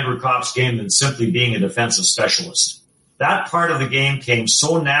more to Andrew Kopp's game than simply being a defensive specialist. That part of the game came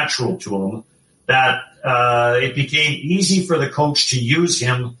so natural to him that it became easy for the coach to use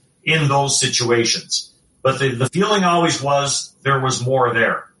him in those situations. But the feeling always was there was more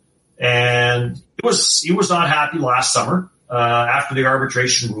there. And he was not happy last summer after the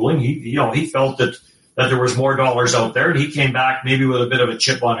arbitration ruling. He felt that there was more dollars out there, and he came back maybe with a bit of a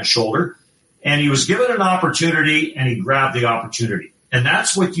chip on his shoulder. And he was given an opportunity, and he grabbed the opportunity. And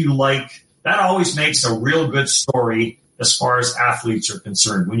that's what you like. That always makes a real good story as far as athletes are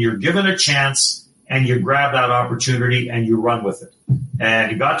concerned. When you're given a chance and you grab that opportunity and you run with it.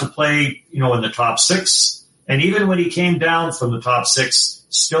 And he got to play, in the top six. And even when he came down from the top six,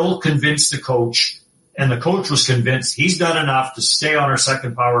 still convinced the coach, and the coach was convinced he's done enough to stay on our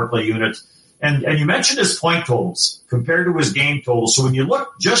second power play unit. And you mentioned his point totals compared to his game totals. So when you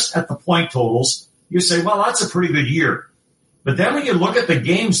look just at the point totals, you say, well, that's a pretty good year. But then when you look at the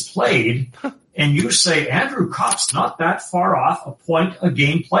games played and you say, Andrew Kopp's not that far off a point a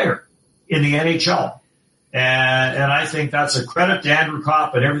game player in the NHL. And I think that's a credit to Andrew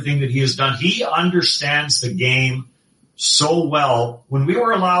Kopp and everything that he has done. He understands the game so well. When we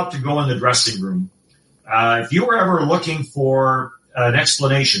were allowed to go in the dressing room, if you were ever looking for an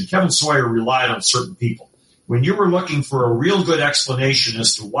explanation, Kevin Sawyer relied on certain people. When you were looking for a real good explanation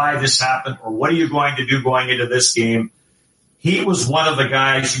as to why this happened or what are you going to do going into this game, he was one of the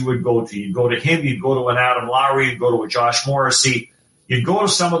guys you would go to. You'd go to him, you'd go to an Adam Lowry, you'd go to a Josh Morrissey. You'd go to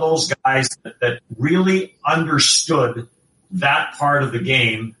some of those guys that really understood that part of the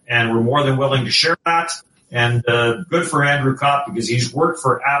game and were more than willing to share that. And good for Andrew Kopp because he's worked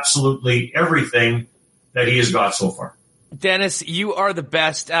for absolutely everything that he has got so far. Dennis, you are the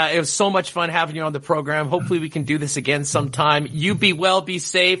best. It was so much fun having you on the program. Hopefully we can do this again sometime. You be well, be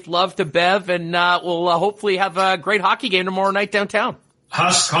safe. Love to Bev, and we'll hopefully have a great hockey game tomorrow night downtown.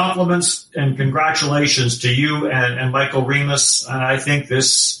 Huss, compliments and congratulations to you and Michael Remus. I think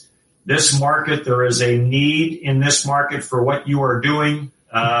this market, there is a need in this market for what you are doing,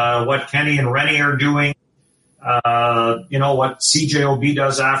 what Kenny and Rennie are doing, what CJOB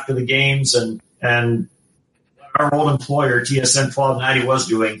does after the games and our old employer, TSN 1290, was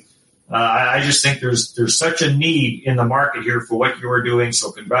doing. I just think there's such a need in the market here for what you are doing.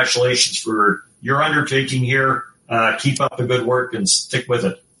 So congratulations for your undertaking here. Keep up the good work and stick with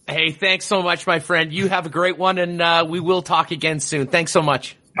it. Hey, thanks so much, my friend. You have a great one, and we will talk again soon. Thanks so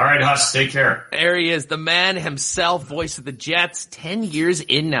much. All right, Huss, take care. There he is, the man himself, voice of the Jets, 10 years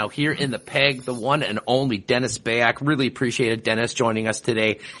in now here in the Peg, the one and only Dennis Beyak. Really appreciated Dennis joining us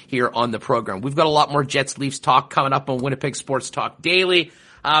today here on the program. We've got a lot more Jets Leafs talk coming up on Winnipeg Sports Talk Daily.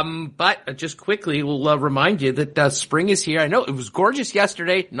 But just quickly, we'll remind you that spring is here. I know it was gorgeous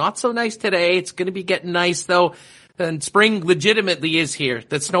yesterday, not so nice today. It's going to be getting nice, though. And spring legitimately is here.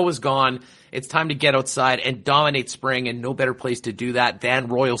 The snow is gone. It's time to get outside and dominate spring, and no better place to do that than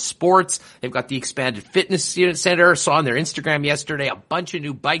Royal Sports. They've got the expanded fitness center. Saw on their Instagram yesterday a bunch of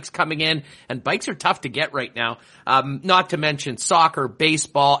new bikes coming in, and bikes are tough to get right now. Not to mention soccer,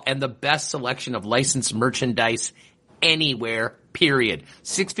 baseball, and the best selection of licensed merchandise anywhere, period.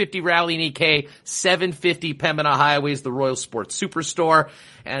 650 Rally in EK, 750 Pembina Highways, the Royal Sports Superstore.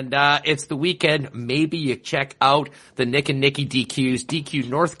 And it's the weekend. Maybe you check out the Nick and Nicky DQs, DQ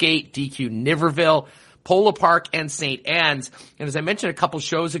Northgate, DQ Niverville, Polo Park, and St. Anne's. And as I mentioned a couple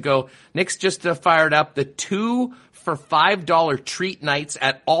shows ago, Nick's just fired up the 2 for $5 treat nights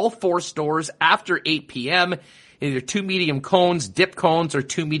at all 4 stores after 8 p.m., either 2 medium cones, dip cones, or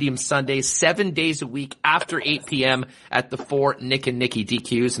 2 medium sundaes, 7 days a week after 8 p.m. at the 4 Nick and Nicky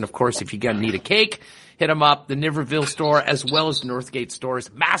DQs. And of course, if you're going to need a cake, hit them up, the Niverville store as well as Northgate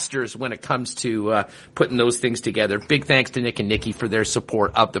stores. Masters when it comes to putting those things together. Big thanks to Nick and Nikki for their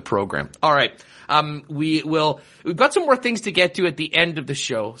support of the program. All right. We've got some more things to get to at the end of the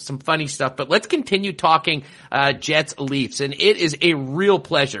show, some funny stuff, but let's continue talking, Jets Leafs. And it is a real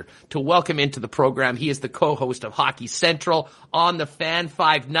pleasure to welcome into the program. He is the co-host of Hockey Central on the Fan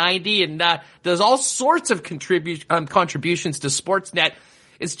 590 and, does all sorts of contributions to Sportsnet.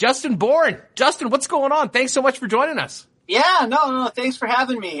 It's Justin Bourne. Justin, what's going on? Thanks so much for joining us. Yeah, no, thanks for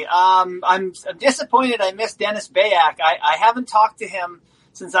having me. I'm disappointed I missed Dennis Beyak. I haven't talked to him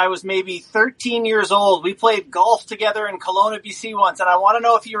since I was maybe 13 years old. We played golf together in Kelowna, BC once, and I want to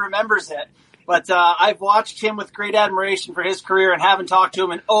know if he remembers it. But I've watched him with great admiration for his career and haven't talked to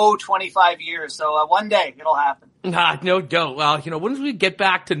him in, 25 years. So one day it'll happen. No doubt. Well, once we get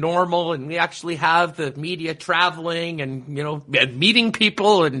back to normal and we actually have the media traveling and, and meeting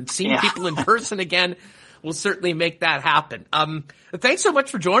people and seeing people in person again, we'll certainly make that happen. Thanks so much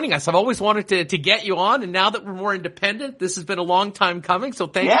for joining us. I've always wanted to get you on, and now that we're more independent, this has been a long time coming, so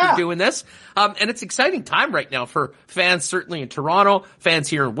thanks for doing this. And it's an exciting time right now for fans certainly in Toronto, fans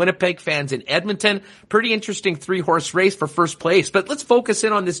here in Winnipeg, fans in Edmonton. Pretty interesting 3-horse race for first place. But let's focus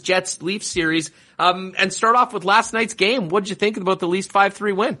in on this Jets-Leafs series, and start off with last night's game. What did you think about the Leafs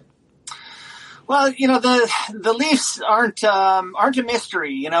 5-3 win? Well, the Leafs aren't a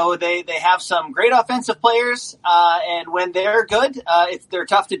mystery. They have some great offensive players, and when they're good, they're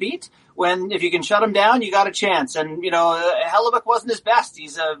tough to beat. If you can shut them down, you got a chance. And, Hellebuck wasn't his best.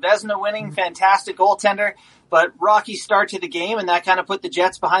 He's a Vezina winning, fantastic goaltender, but rocky start to the game, and that kind of put the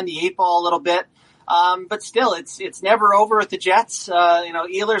Jets behind the 8 ball a little bit. But still, it's never over with the Jets.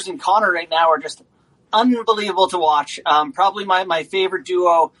 Ehlers and Connor right now are just unbelievable to watch. Probably my favorite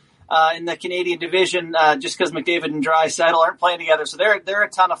duo in the Canadian division, just because McDavid and Draisaitl aren't playing together. So they're a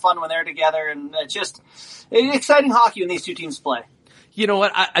ton of fun when they're together, and it's just exciting hockey when these two teams play. You know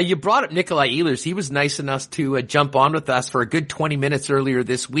what? You brought up Nikolai Ehlers. He was nice enough to jump on with us for a good 20 minutes earlier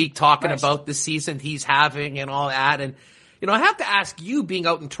this week, talking about the season he's having and all that. And I have to ask you, being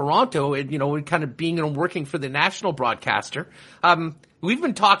out in Toronto and kind of being and working for the national broadcaster, we've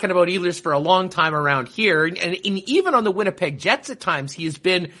been talking about Ehlers for a long time around here, and even on the Winnipeg Jets at times, he has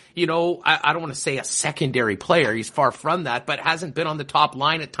been, I don't want to say a secondary player. He's far from that, but hasn't been on the top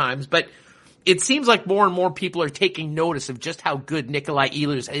line at times. But it seems like more and more people are taking notice of just how good Nikolai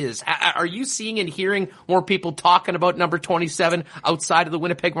Ehlers is. Are you seeing and hearing more people talking about number 27 outside of the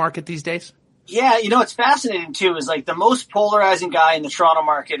Winnipeg market these days? Yeah, it's fascinating too, is like the most polarizing guy in the Toronto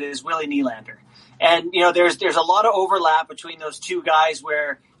market is Willie Nylander. And, there's a lot of overlap between those two guys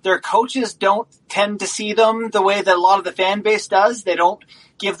where their coaches don't tend to see them the way that a lot of the fan base does. They don't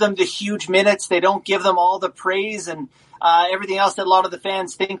give them the huge minutes. They don't give them all the praise and everything else that a lot of the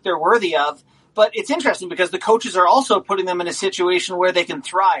fans think they're worthy of. But it's interesting because the coaches are also putting them in a situation where they can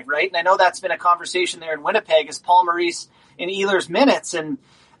thrive, right? And I know that's been a conversation there in Winnipeg, is Paul Maurice in Ehlers' minutes. And,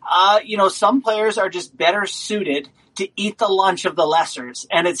 some players are just better suited to eat the lunch of the lessers.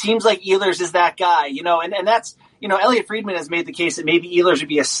 And it seems like Ehlers is that guy, and that's, Elliot Friedman has made the case that maybe Ehlers would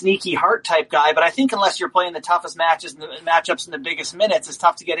be a sneaky heart type guy, but I think unless you're playing the toughest matches and the matchups in the biggest minutes, it's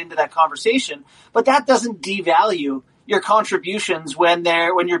tough to get into that conversation. But that doesn't devalue your contributions when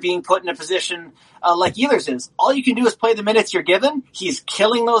you're being put in a position like Ehlers is. All you can do is play the minutes you're given. He's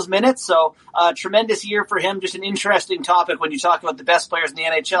killing those minutes. So tremendous year for him. Just an interesting topic when you talk about the best players in the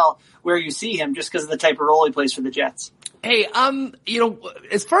NHL, where you see him just because of the type of role he plays for the Jets. Hey,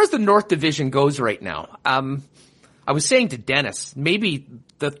 as far as the North Division goes right now, I was saying to Dennis, maybe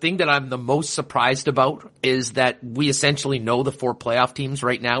the thing that I'm the most surprised about is that we essentially know the 4 playoff teams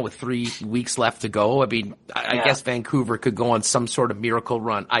right now with 3 weeks left to go. I mean, I guess Vancouver could go on some sort of miracle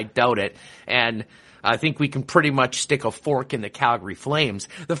run. I doubt it. And I think we can pretty much stick a fork in the Calgary Flames.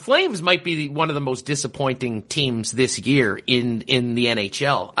 The Flames might be one of the most disappointing teams this year in the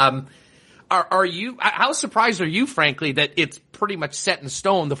NHL. How surprised are you, frankly, that it's pretty much set in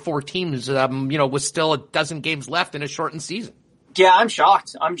stone, the 4 teams, with still a dozen games left in a shortened season? Yeah, I'm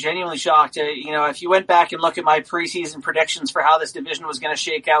shocked. I'm genuinely shocked. If you went back and look at my preseason predictions for how this division was going to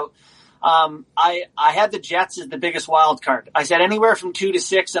shake out, I had the Jets as the biggest wild card. I said anywhere from 2 to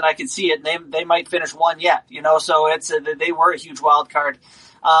 6, and I could see it. They might finish 1 yet, so they were a huge wild card.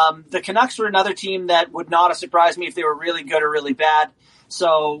 The Canucks were another team that would not have surprised me if they were really good or really bad.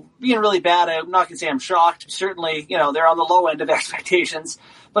 So being really bad, I'm not going to say I'm shocked. Certainly, they're on the low end of expectations.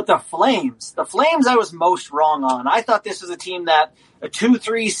 But the Flames I was most wrong on. I thought this was a team that a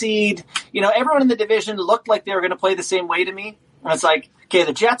 2-3 seed, everyone in the division looked like they were going to play the same way to me. And it's like, okay,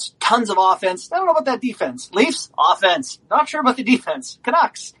 the Jets, tons of offense. I don't know about that defense. Leafs, offense. Not sure about the defense.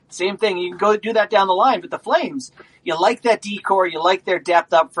 Canucks, Same thing. You can go do that down the line. But the Flames, you like that decor. You like their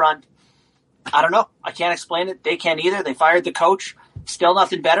depth up front. I don't know. I can't explain it. They can't either. They fired the coach. Still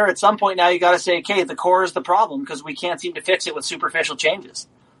nothing better. At some point now you got to say, okay, the core is the problem because we can't seem to fix it with superficial changes.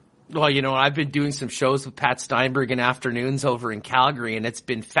 Well, I've been doing some shows with Pat Steinberg in afternoons over in Calgary, and it's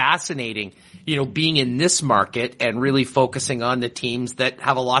been fascinating, being in this market and really focusing on the teams that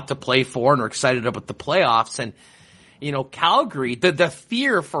have a lot to play for and are excited about the playoffs. And, Calgary, the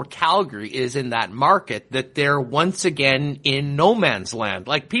fear for Calgary is in that market that they're once again in no man's land.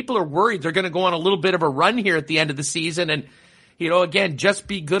 Like, people are worried they're going to go on a little bit of a run here at the end of the season and, again, just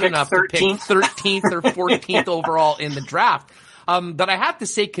be good enough to pick 13th or 14th overall in the draft. But I have to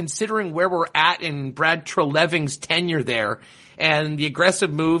say, considering where we're at in Brad Treleving's tenure there and the aggressive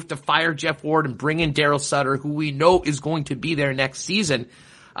move to fire Jeff Ward and bring in Daryl Sutter, who we know is going to be there next season,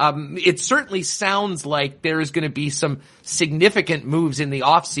 it certainly sounds like there is going to be some significant moves in the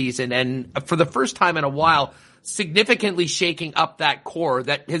offseason. And for the first time in a while, significantly shaking up that core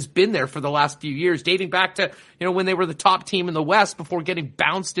that has been there for the last few years, dating back to, when they were the top team in the West before getting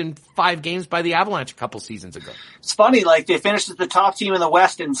bounced in 5 games by the Avalanche a couple seasons ago. It's funny, they finished as the top team in the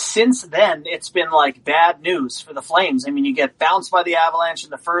West, and since then, it's been bad news for the Flames. I mean, you get bounced by the Avalanche in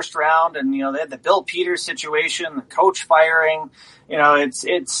the first round, and, they had the Bill Peters situation, the coach firing.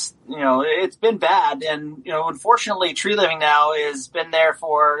 It's been bad. And, unfortunately, Tree Living now has been there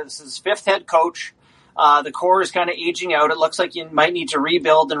this is 5th head coach. The core is kind of aging out. It looks like you might need to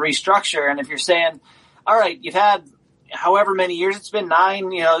rebuild and restructure. And if you're saying, all right, you've had however many years, it's been 9,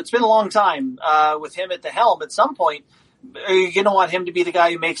 it's been a long time, with him at the helm. At some point, are you going to want him to be the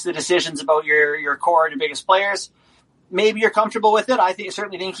guy who makes the decisions about your core and your biggest players? Maybe you're comfortable with it. I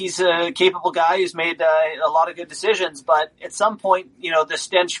certainly think he's a capable guy who's made a lot of good decisions. But at some point, the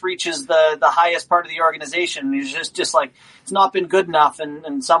stench reaches the highest part of the organization. And he's just like, it's not been good enough,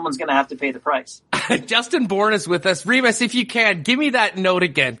 and someone's going to have to pay the price. Justin Bourne is with us. Remus, if you can, give me that note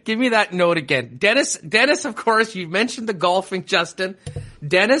again. Dennis, of course, you mentioned the golfing, Justin.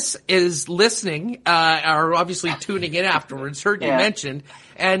 Dennis is listening, or obviously tuning in afterwards, heard you mentioned.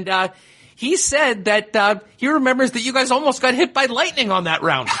 And, he said that he remembers that you guys almost got hit by lightning on that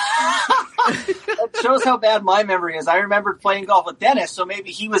round. That shows how bad my memory is. I remembered playing golf with Dennis, so maybe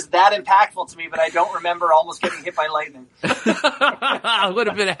he was that impactful to me, but I don't remember almost getting hit by lightning. It would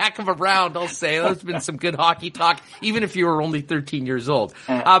have been a heck of a round, I'll say. There's been some good hockey talk, even if you were only 13 years old.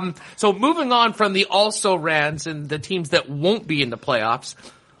 So moving on from the also-rans and the teams that won't be in the playoffs,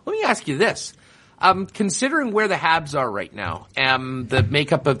 let me ask you this. Considering where the Habs are right now, the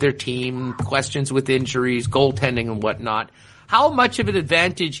makeup of their team, questions with injuries, goaltending and whatnot, how much of an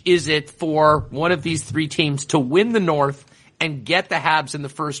advantage is it for one of these 3 teams to win the North and get the Habs in the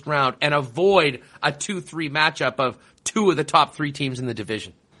first round and avoid a 2-3 matchup of 2 of the top 3 teams in the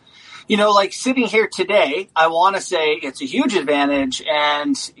division? Sitting here today, I want to say it's a huge advantage,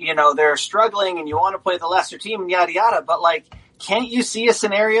 and, they're struggling and you want to play the lesser team and yada yada, but can't you see a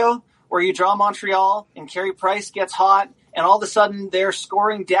scenario where you draw Montreal and Carey Price gets hot and all of a sudden their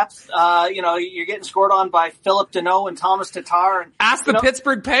scoring depth, you're getting scored on by Philip Deneau and Thomas Tatar. And, ask the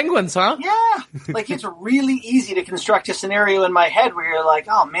Pittsburgh Penguins, huh? Yeah. It's really easy to construct a scenario in my head where you're like,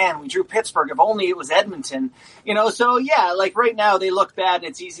 oh man, we drew Pittsburgh. If only it was Edmonton. So yeah, right now they look bad and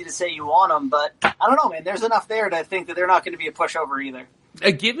it's easy to say you want them, but I don't know, man. There's enough there to think that they're not going to be a pushover either.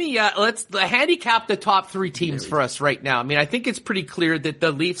 Give me, let's handicap the top 3 teams for us right now. I mean, I think it's pretty clear that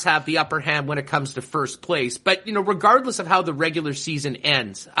the Leafs have the upper hand when it comes to first place. But, regardless of how the regular season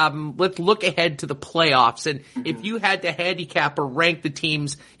ends, let's look ahead to the playoffs. And if you had to handicap or rank the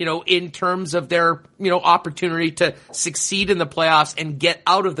teams, in terms of their, opportunity to succeed in the playoffs and get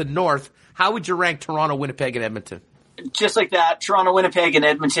out of the North, how would you rank Toronto, Winnipeg, and Edmonton? Just like that, Toronto, Winnipeg, and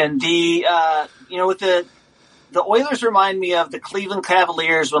Edmonton. With the Oilers remind me of the Cleveland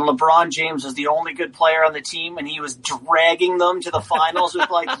Cavaliers when LeBron James was the only good player on the team and he was dragging them to the finals with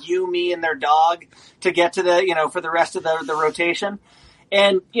you, me, and their dog to get to the, for the rest of the rotation.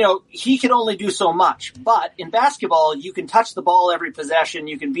 And, he can only do so much. But in basketball, you can touch the ball every possession.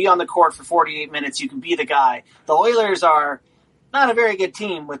 You can be on the court for 48 minutes. You can be the guy. The Oilers are not a very good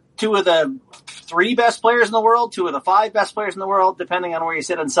team with 2 of the 3 best players in the world, 2 of the 5 best players in the world, depending on where you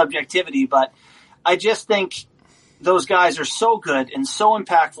sit on subjectivity. But I just think those guys are so good and so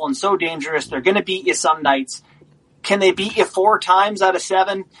impactful and so dangerous. They're going to beat you some nights. Can they beat you 4 times out of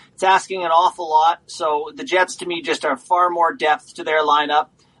 7? It's asking an awful lot. So the Jets, to me, just are far more depth to their lineup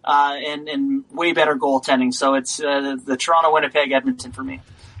and way better goaltending. So it's the Toronto, Winnipeg, Edmonton for me.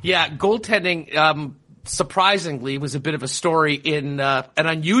 Yeah, goaltending. surprisingly was a bit of a story in an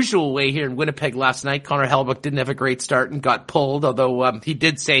unusual way here in Winnipeg last night. Connor Hellebuyck didn't have a great start and got pulled, although he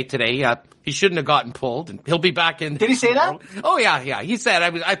did say today he shouldn't have gotten pulled, and he'll be back in. Did he say that? Oh yeah. He said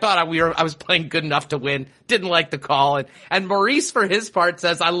I thought I was playing good enough to win. Didn't like the call, and Maurice for his part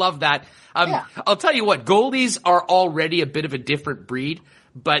says I love that. I'll tell you what, goalies are already a bit of a different breed,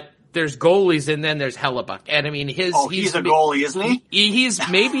 but there's goalies and then there's Hellebuyck. And I mean, he's a goalie, isn't he? He's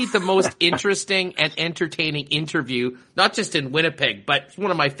maybe the most interesting and entertaining interview, not just in Winnipeg, but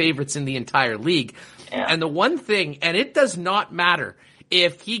one of my favorites in the entire league. Yeah. And the one thing, and it does not matter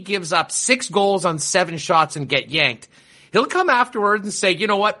if he gives up 6 goals on 7 shots and get yanked. He'll come afterwards and say, you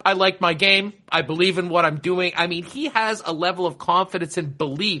know what? I like my game. I believe in what I'm doing. I mean, he has a level of confidence and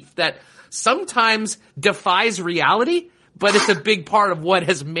belief that sometimes defies reality, but it's a big part of what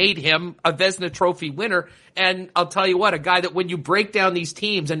has made him a Vezina Trophy winner. And I'll tell you what, a guy that when you break down these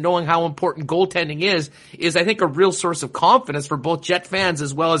teams and knowing how important goaltending is I think a real source of confidence for both Jet fans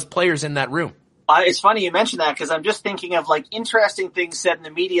as well as players in that room. It's funny you mentioned that because I'm just thinking of like interesting things said in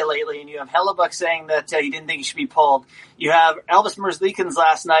the media lately. And you have Hellebuyck saying that he didn't think he should be pulled. You have Elvis Merzlikins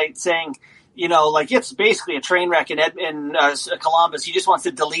last night saying, you know, like it's basically a train wreck in Columbus. He just wants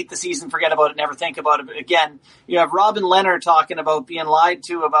to delete the season, forget about it, never think about it again. You have Robin Leonard talking about being lied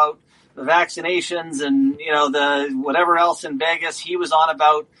to about the vaccinations and, you know, the whatever else in Vegas he was on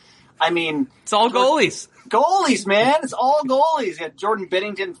about. I mean, it's all goalies. Goalies, man. It's all goalies. You had Jordan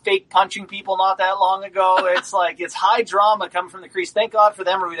Binnington fake punching people not that long ago. It's like, it's high drama coming from the crease. Thank God for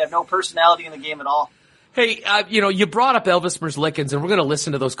them or we'd have no personality in the game at all. Hey, you know, you brought up Elvis Merzlikins, and we're going to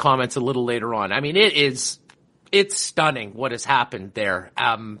listen to those comments a little later on. I mean, it's stunning what has happened there.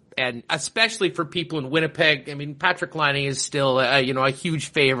 And especially for people in Winnipeg. I mean, Patrick Laine is still, a huge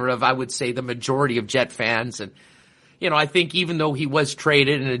favorite of, I would say, the majority of Jet fans. And, you know, I think even though he was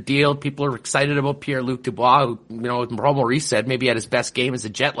traded in a deal, people are excited about Pierre-Luc Dubois, who, you know, Paul Maurice said maybe had his best game as a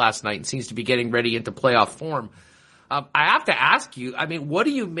Jet last night and seems to be getting ready into playoff form. I have to ask you, I mean, what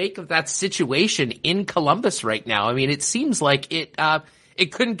do you make of that situation in Columbus right now? I mean, it seems like it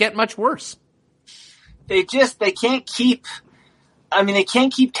couldn't get much worse. They can't keep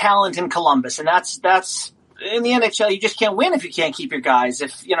talent in Columbus, and that's in the NHL. You just can't win if you can't keep your guys.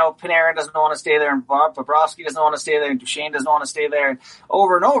 If, you know, Panarin doesn't want to stay there and Bobrovsky doesn't want to stay there and Duchesne doesn't want to stay there, and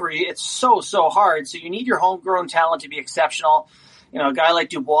over, it's so hard. So you need your homegrown talent to be exceptional. You know, a guy like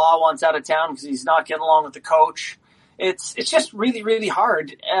Dubois wants out of town because he's not getting along with the coach. It's just really, really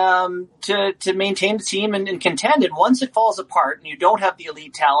hard to maintain the team and contend. And once it falls apart and you don't have the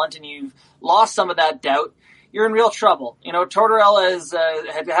elite talent and you've lost some of that doubt, you're in real trouble. You know, Tortorella has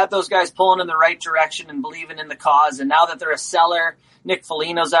had those guys pulling in the right direction and believing in the cause. And now that they're a seller, Nick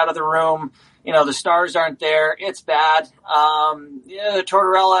Foligno's out of the room. You know, the stars aren't there. It's bad.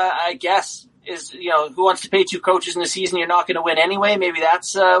 Tortorella, I guess, is, you know, who wants to pay 2 coaches in a season you're not going to win anyway? Maybe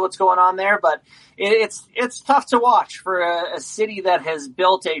that's what's going on there. But it's tough to watch for a city that has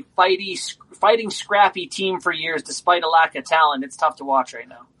built a fighting, scrappy team for years despite a lack of talent. It's tough to watch right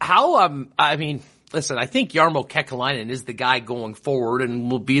now. Listen, I think Jarmo Kekalainen is the guy going forward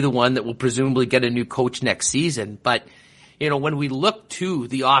and will be the one that will presumably get a new coach next season. But, you know, when we look to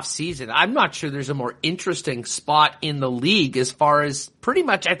the off season, I'm not sure there's a more interesting spot in the league as far as pretty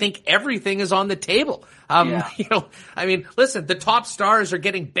much I think everything is on the table. You know, I mean, listen, the top stars are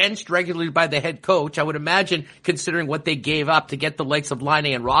getting benched regularly by the head coach. I would imagine, considering what they gave up to get the likes of Laine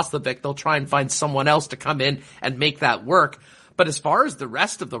and Roslovic, they'll try and find someone else to come in and make that work. But as far as the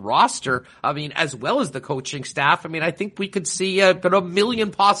rest of the roster, I mean, as well as the coaching staff, I mean, I think we could see a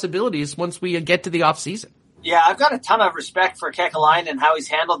million possibilities once we get to the off season. Yeah, I've got a ton of respect for Kekalainen and how he's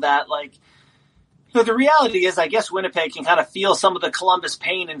handled that. Like, so the reality is, I guess Winnipeg can kind of feel some of the Columbus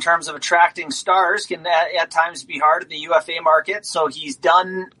pain in terms of attracting stars can at times be hard in the UFA market. So he's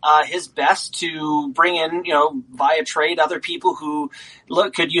done his best to bring in, you know, via trade other people who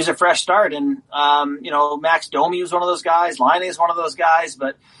could use a fresh start. And, Max Domi was one of those guys. Laine is one of those guys,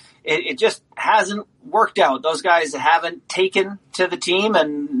 but it just hasn't worked out. Those guys haven't taken to the team,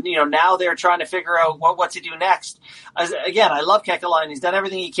 and, you know, now they're trying to figure out what to do next. Again, I love Kekalainen. He's done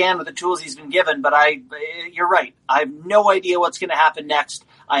everything he can with the tools he's been given, but you're right. I have no idea what's going to happen next.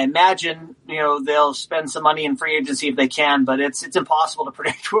 I imagine, you know, they'll spend some money in free agency if they can, but it's impossible to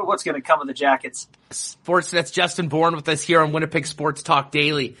predict what's going to come of the Jackets. Sportsnet's Justin Bourne with us here on Winnipeg Sports Talk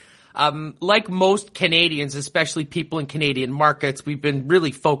Daily. Like most Canadians, especially people in Canadian markets, we've been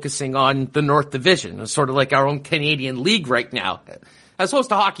really focusing on the North Division. It's sort of like our own Canadian league right now. As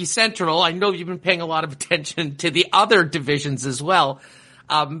host of Hockey Central, I know you've been paying a lot of attention to the other divisions as well.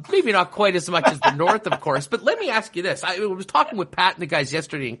 Maybe not quite as much as the North, of course, but let me ask you this. I was talking with Pat and the guys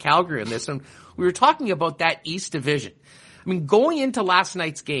yesterday in Calgary on this, and we were talking about that East Division. I mean, going into last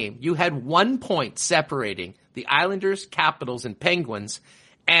night's game, you had 1 point separating the Islanders, Capitals, and Penguins,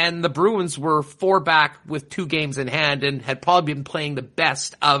 and the Bruins were 4 back with 2 games in hand and had probably been playing the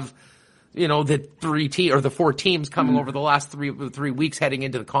best of, the 4 teams coming over the last 3 weeks heading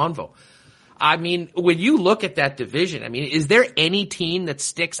into the Convo. I mean, when you look at that division, I mean, is there any team that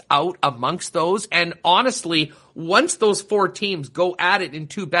sticks out amongst those? And honestly, once those 4 teams go at it in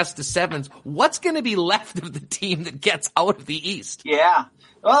 2 best-of-7s, what's going to be left of the team that gets out of the East? Yeah.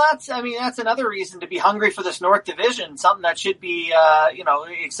 Well, that's another reason to be hungry for this North Division, something that should be,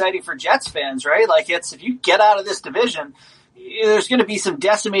 exciting for Jets fans, right? Like, if you get out of this division, there's going to be some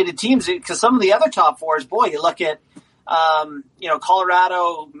decimated teams, because some of the other top 4s, boy, you look at,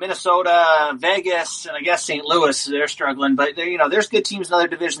 Colorado, Minnesota, Vegas, and I guess St. Louis, they're struggling, but there's good teams in other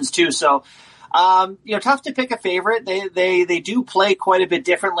divisions too. So, tough to pick a favorite. They do play quite a bit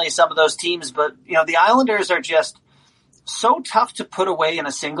differently, some of those teams, but, the Islanders are just so tough to put away in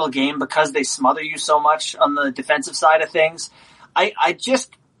a single game because they smother you so much on the defensive side of things. I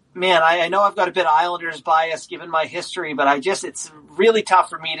know I've got a bit of Islanders bias given my history, but it's really tough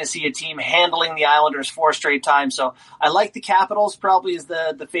for me to see a team handling the Islanders 4 straight times. So I like the Capitals probably as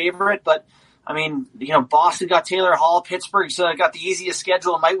the favorite, but I mean, Boston got Taylor Hall, Pittsburgh's got the easiest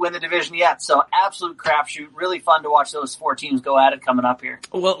schedule and might win the division yet. So absolute crapshoot. Really fun to watch those 4 teams go at it coming up here.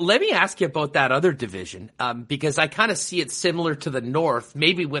 Well, let me ask you about that other division, because I kind of see it similar to the North,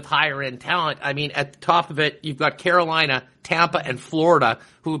 maybe with higher end talent. I mean, at the top of it, you've got Carolina, Tampa, and Florida,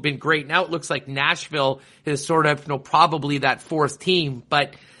 who have been great. Now it looks like Nashville is sort of, probably that 4th team,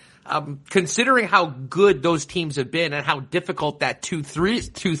 but considering how good those teams have been and how difficult that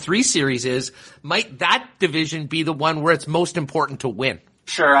 2-3 series is, might that division be the one where it's most important to win?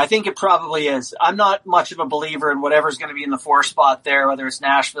 Sure, I think it probably is. I'm not much of a believer in whatever's going to be in the 4 spot there, whether it's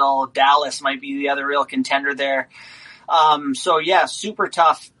Nashville, Dallas might be the other real contender there. Super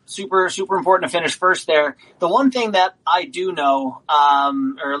tough. Super, super important to finish first there. The one thing that I do know,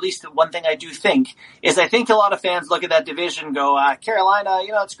 or at least the one thing I do think, is I think a lot of fans look at that division and go, Carolina,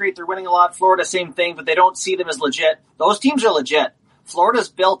 it's great, they're winning a lot. Florida, same thing, but they don't see them as legit. Those teams are legit. Florida's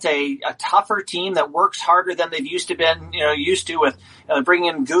built a tougher team that works harder than they've used to with bringing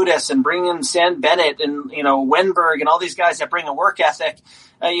in Gudis and bringing in Stan Bennett and, Wenberg and all these guys that bring a work ethic.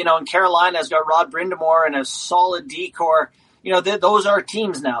 And Carolina's got Rod Brindamore and a solid D-core. Those are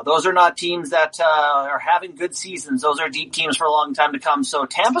teams now. Those are not teams that are having good seasons. Those are deep teams for a long time to come. So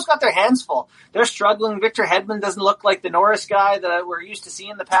Tampa's got their hands full. They're struggling. Victor Hedman doesn't look like the Norris guy that we're used to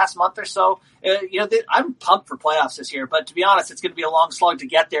seeing the past month or so. I'm pumped for playoffs this year, but to be honest, it's going to be a long slog to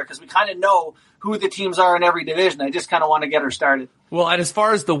get there because we kind of know who the teams are in every division. I just kind of want to get her started. Well, and as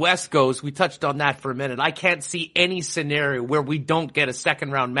far as the West goes, we touched on that for a minute. I can't see any scenario where we don't get a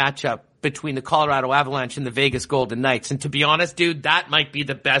second round matchup between the Colorado Avalanche and the Vegas Golden Knights. And to be honest, dude, that might be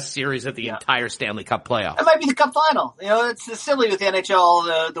the best series of the entire Stanley Cup playoffs. It might be the Cup final. It's silly with the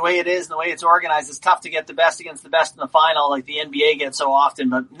NHL, the way it is and the way it's organized. It's tough to get the best against the best in the final like the NBA gets so often.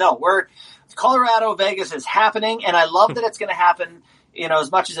 But no, Colorado, Vegas is happening, and I love that it's going to happen.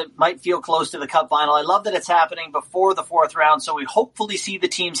 As much as it might feel close to the Cup final, I love that it's happening before the 4th round, so we hopefully see the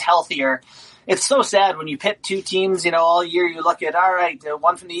teams healthier. It's so sad when you pit 2 teams, all year you look at, all right,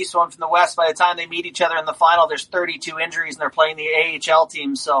 one from the East, one from the West. By the time they meet each other in the final, there's 32 injuries and they're playing the AHL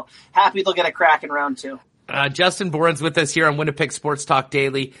teams. So happy they'll get a crack in round 2. Justin Bourne's with us here on Winnipeg Sports Talk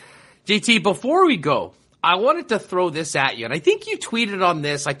Daily. JT, before we go, I wanted to throw this at you, and I think you tweeted on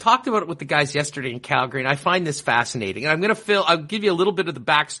this. I talked about it with the guys yesterday in Calgary, and I find this fascinating. And I'll give you a little bit of the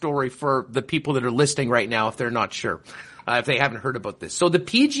backstory for the people that are listening right now if they're not sure, if they haven't heard about this. So the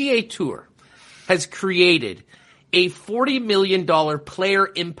PGA Tour has created a $40 million player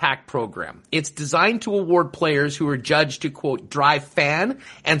impact program. It's designed to award players who are judged to, quote, drive fan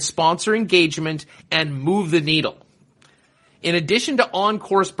and sponsor engagement and move the needle. In addition to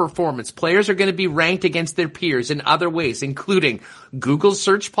on-course performance, players are going to be ranked against their peers in other ways, including Google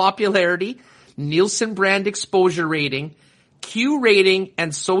search popularity, Nielsen brand exposure rating, Q rating,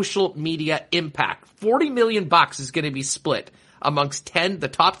 and social media impact. $40 million is going to be split amongst the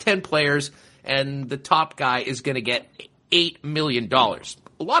top 10 players, and the top guy is going to get $8 million.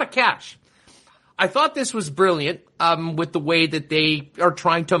 A lot of cash. I thought this was brilliant with the way that they are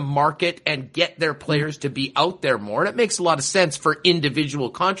trying to market and get their players to be out there more. And it makes a lot of sense for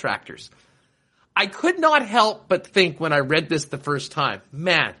individual contractors. I could not help but think when I read this the first time,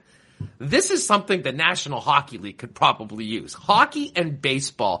 man, this is something the National Hockey League could probably use. Hockey and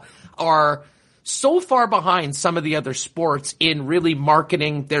baseball are so far behind some of the other sports in really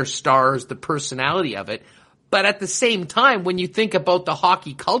marketing their stars, the personality of it. But at the same time, when you think about the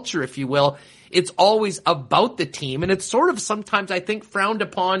hockey culture, if you will, it's always about the team. And it's sort of sometimes, I think, frowned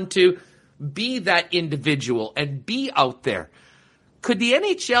upon to be that individual and be out there. Could the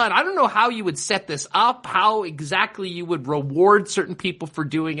NHL, and I don't know how you would set this up, how exactly you would reward certain people for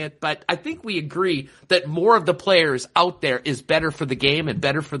doing it, but I think we agree that more of the players out there is better for the game and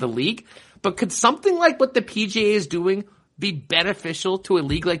better for the league. But could something like what the PGA is doing be beneficial to a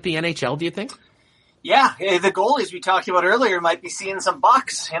league like the NHL, do you think? Yeah, the goalies we talked about earlier might be seeing some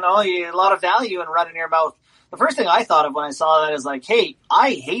bucks, a lot of value in running your mouth. The first thing I thought of when I saw that is like, hey, I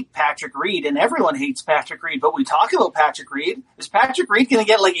hate Patrick Reed, and everyone hates Patrick Reed, but we talk about Patrick Reed. Is Patrick Reed going to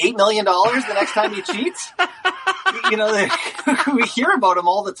get like $8 million the next time he cheats? We hear about him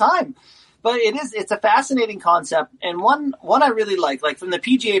all the time. But it's a fascinating concept, and one I really like from the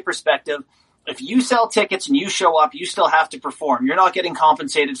PGA perspective, if you sell tickets and you show up, you still have to perform. You're not getting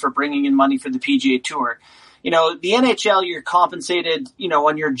compensated for bringing in money for the PGA Tour. The NHL, you're compensated,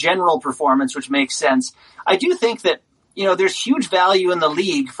 on your general performance, which makes sense. I do think that, there's huge value in the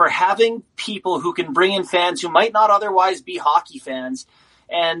league for having people who can bring in fans who might not otherwise be hockey fans.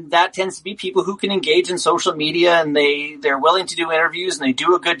 And that tends to be people who can engage in social media, and they're willing to do interviews and they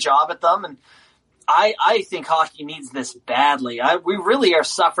do a good job at them. And I think hockey needs this badly. We really are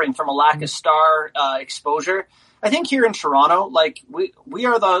suffering from a lack of star exposure. I think here in Toronto, we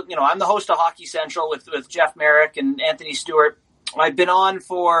are I'm the host of Hockey Central with Jeff Merrick and Anthony Stewart. I've been on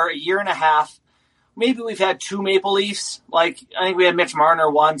for a year and a half. Maybe we've had 2 Maple Leafs. I think we had Mitch Marner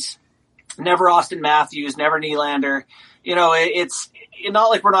once. Never Austin Matthews, never Nylander. It's not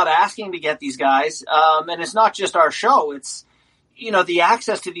like we're not asking to get these guys. And it's not just our show. It's, the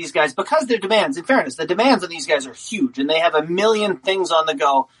access to these guys, because their demands, in fairness, the demands on these guys are huge and they have a million things on the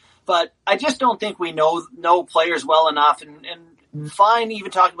go. But I just don't think we know players well enough, and fine,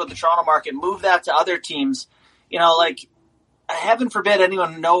 even talking about the Toronto market, move that to other teams. Heaven forbid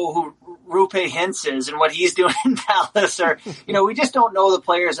anyone know who Rupe Hintz is and what he's doing in Dallas, or, we just don't know the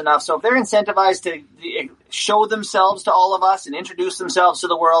players enough. So if they're incentivized to show themselves to all of us and introduce themselves to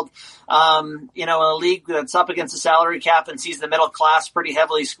the world, in a league that's up against the salary cap and sees the middle class pretty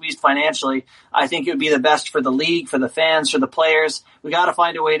heavily squeezed financially, I think it would be the best for the league, for the fans, for the players. We got to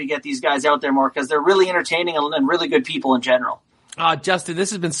find a way to get these guys out there more, because they're really entertaining and really good people in general. Justin, this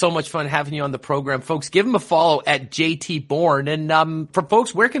has been so much fun having you on the program. Folks, give him a follow at JT Bourne. And for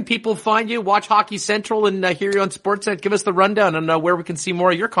folks, where can people find you, watch Hockey Central, and hear you on Sportsnet? Give us the rundown on where we can see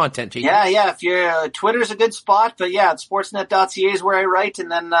more of your content, JT. Yeah. If you're Twitter's a good spot, but yeah, sportsnet.ca is where I write, and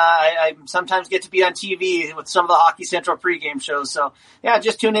then I sometimes get to be on TV with some of the Hockey Central pregame shows. So yeah,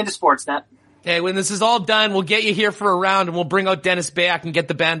 just tune into Sportsnet. Hey, when this is all done, we'll get you here for a round, and we'll bring out Dennis Beyak and get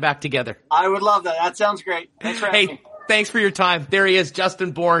the band back together. I would love that. That sounds great. Thanks for having me. Thanks for your time. There he is,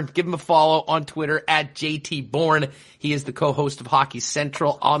 Justin Bourne. Give him a follow on Twitter at JT Bourne. He is the co-host of Hockey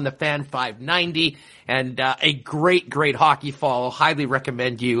Central on the Fan 590, and a great hockey follow. Highly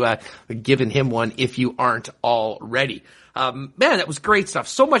recommend you giving him one if you aren't already. Man, that was great stuff.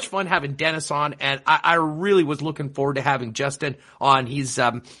 So much fun having Dennis on, and I really was looking forward to having Justin on. He's,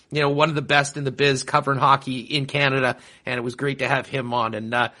 one of the best in the biz covering hockey in Canada, and it was great to have him on.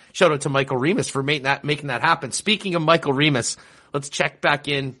 And, shout out to Michael Remus for making that happen. Speaking of Michael Remus, let's check back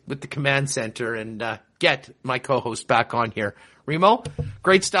in with the command center and, get my co-host back on here. Remo,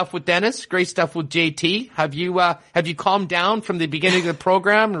 great stuff with Dennis, great stuff with JT. Have you calmed down from the beginning of the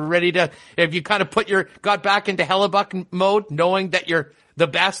program and have you kind of got back into Hellebuck mode, knowing that you're the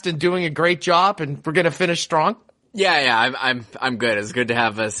best and doing a great job and we're going to finish strong? Yeah, I'm good. It's good to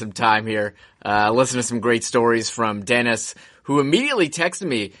have some time here. Listen to some great stories from Dennis, who immediately texted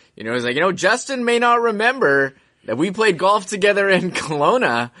me. He's like, Justin may not remember that we played golf together in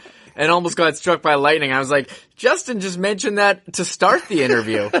Kelowna and almost got struck by lightning. I was like, Justin just mentioned that to start the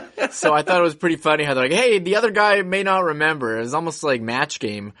interview. So I thought it was pretty funny how they're like, hey, the other guy may not remember. It was almost like Match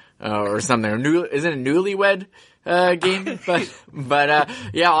Game or something. Isn't it a newlywed game? But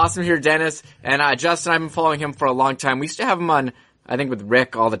yeah, awesome to hear Dennis. And Justin, I've been following him for a long time. We used to have him on, I think, with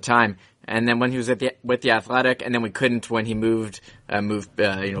Rick all the time. And then when he was with the Athletic, and then we couldn't when he moved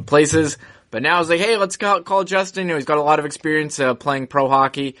places. But now I was like, hey, let's call Justin. He's got a lot of experience playing pro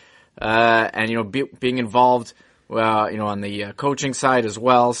hockey. And being involved, on the coaching side as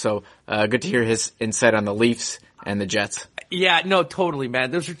well. So, good to hear his insight on the Leafs and the Jets. Yeah, no, totally, man.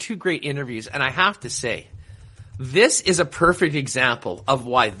 Those are 2 great interviews. And I have to say, this is a perfect example of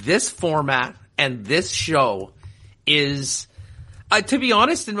why this format and this show is, to be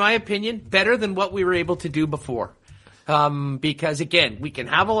honest, in my opinion, better than what we were able to do before. Because again, we can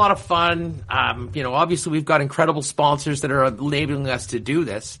have a lot of fun. Obviously we've got incredible sponsors that are enabling us to do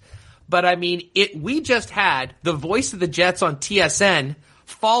this. But I mean, we just had the voice of the Jets on TSN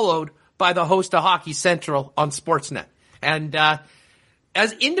followed by the host of Hockey Central on Sportsnet. And,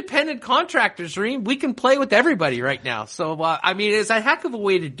 as independent contractors, Reem, we can play with everybody right now. So, it's a heck of a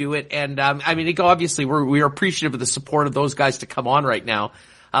way to do it. And, obviously we're appreciative of the support of those guys to come on right now.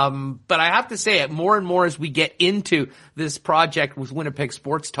 But I have to say it more and more as we get into this project with Winnipeg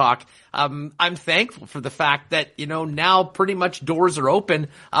Sports Talk. I'm thankful for the fact that, now pretty much doors are open,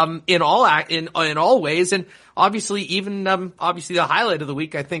 in all ways. And obviously the highlight of the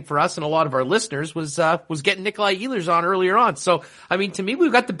week, I think for us and a lot of our listeners was getting Nikolai Ehlers on earlier on. So, to me,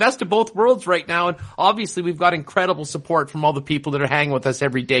 we've got the best of both worlds right now. And obviously we've got incredible support from all the people that are hanging with us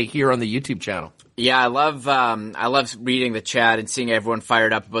every day here on the YouTube channel. Yeah, I love reading the chat and seeing everyone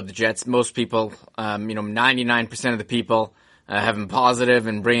fired up about the Jets. Most people, 99% of the people, have been positive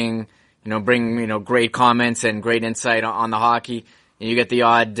and bring great comments and great insight on the hockey. And you get the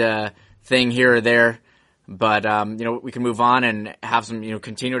odd, thing here or there, but, we can move on and have some,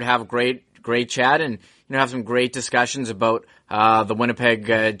 continue to have a great chat and, have some great discussions about, the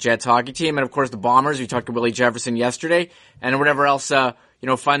Winnipeg, Jets hockey team. And of course the Bombers. We talked to Willie Jefferson yesterday and whatever else,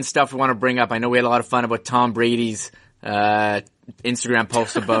 fun stuff we want to bring up. I know we had a lot of fun about Tom Brady's Instagram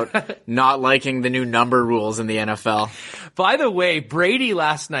post about not liking the new number rules in the NFL. By the way, Brady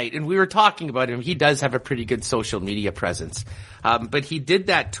last night, and we were talking about him, he does have a pretty good social media presence. But he did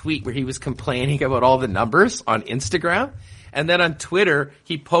that tweet where he was complaining about all the numbers on Instagram. And then on Twitter,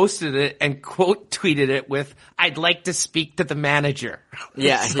 he posted it and quote tweeted it with, "I'd like to speak to the manager."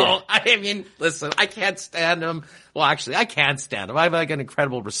 Yeah. So, yeah. Listen, I can't stand him. Well, actually, I can stand him. I have an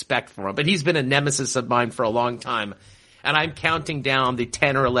incredible respect for him, but he's been a nemesis of mine for a long time. And I'm counting down the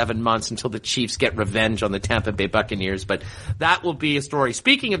 10 or 11 months until the Chiefs get revenge on the Tampa Bay Buccaneers. But that will be a story.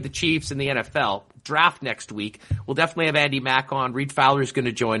 Speaking of the Chiefs and the NFL, draft next week. We'll definitely have Andy Mack on. Reed Fowler's going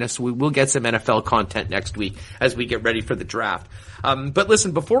to join us. We will get some NFL content next week as we get ready for the draft. But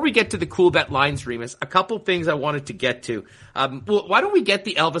listen, before we get to the cool bet lines, Remus, a couple things I wanted to get to. Why don't we get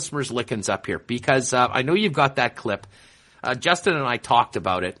the Elvis Merzlikins up here? Because I know you've got that clip. Justin and I talked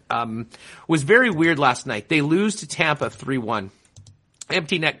about it. Was very weird last night. They lose to Tampa 3-1.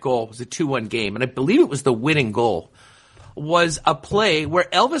 Empty net goal. It was a 2-1 game. And I believe it was the winning goal. Was a play where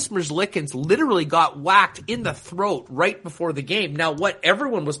Elvis Merzlikins literally got whacked in the throat right before the game. Now, what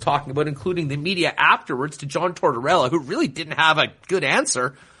everyone was talking about, including the media afterwards to John Tortorella, who really didn't have a good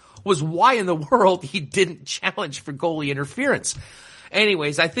answer, was why in the world he didn't challenge for goalie interference.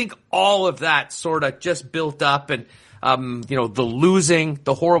 Anyways, I think all of that sort of just built up and the losing,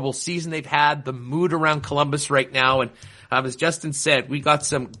 the horrible season they've had, the mood around Columbus right now. And as Justin said, we got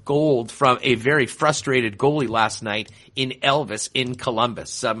some gold from a very frustrated goalie last night in Elvis in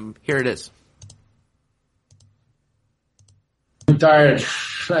Columbus. Here it is. I'm tired.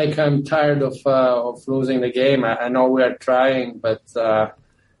 I'm tired of losing the game. I know we are trying, but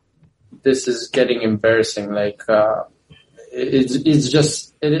this is getting embarrassing. It's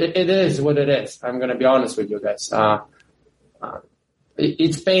just it is what it is. I'm gonna be honest with you guys.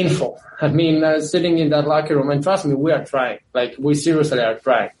 It's painful. I mean, sitting in that locker room, and trust me, we are trying. We seriously are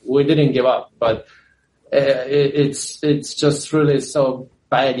trying. We didn't give up, but it's just really so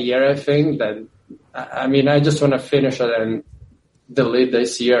bad year, I think, that, I just want to finish it and delete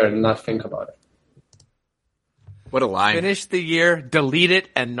this year and not think about it. What a line. Finish the year, delete it,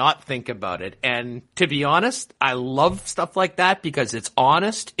 and not think about it. And to be honest, I love stuff like that because it's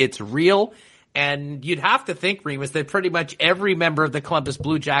honest, it's real, and you'd have to think, Remus, that pretty much every member of the Columbus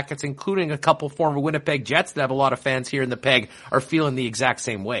Blue Jackets, including a couple former Winnipeg Jets that have a lot of fans here in the Peg, are feeling the exact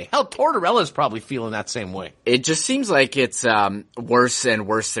same way. Hell, Tortorella's probably feeling that same way. It just seems like it's worse and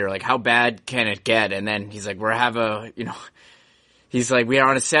worse there. How bad can it get? And then he's like, he's like, we are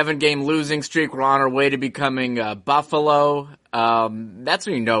on a 7-game losing streak. We're on our way to becoming Buffalo. That's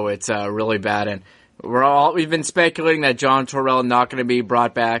when you know it's really bad. And we've been speculating that John Tortorella not going to be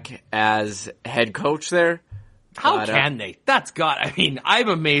brought back as head coach there. How can they? I'm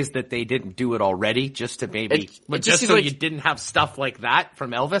amazed that they didn't do it already, just to maybe, just so you didn't have stuff like that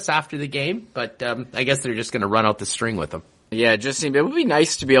from Elvis after the game. But I guess they're just going to run out the string with him. Yeah, it would be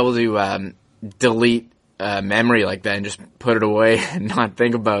nice to be able to delete memory like that and just put it away and not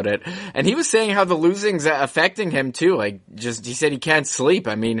think about it. And he was saying how the losing's affecting him too. He said he can't sleep.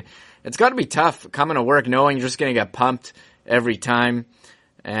 It's got to be tough coming to work knowing you're just going to get pumped every time,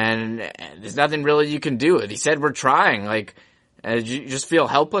 and there's nothing really you can do. He said we're trying. You just feel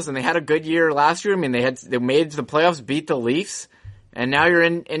helpless. And they had a good year last year. They made it to the playoffs, beat the Leafs, and now you're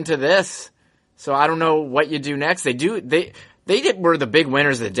into this. So I don't know what you do next. They were the big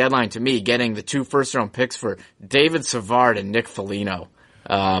winners of the deadline to me, getting the 2 first-round picks for David Savard and Nick Foligno.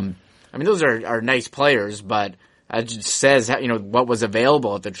 I mean, those are nice players, but it just says, what was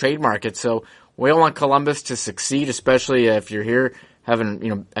available at the trade market. So we all want Columbus to succeed, especially if you're here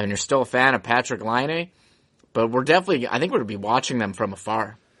and you're still a fan of Patrick Laine. But I think we're going to be watching them from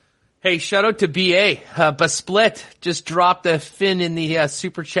afar. Hey, shout out to BA. Split just dropped a fin in the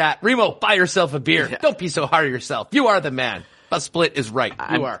super chat. Remo, buy yourself a beer. Yeah. Don't be so hard on yourself. You are the man. Split is right.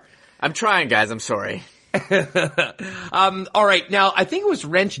 You are. I'm trying, guys. I'm sorry. All right. Now, I think it was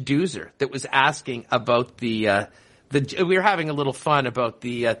Wrench Doozer that was asking about we were having a little fun about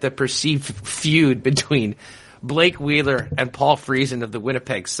the perceived feud between Blake Wheeler and Paul Friesen of the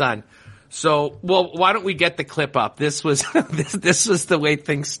Winnipeg Sun. So, why don't we get the clip up? This was this was the way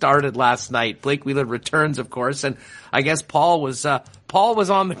things started last night. Blake Wheeler returns, of course, and I guess Paul was on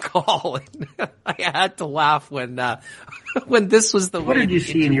the call. I had to laugh when this was the way. What did you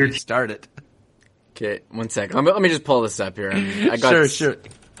see in your started? Okay, 1 second. Let me just pull this up here. I got sure.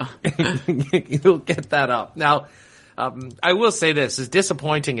 You'll get that up now. I will say this: as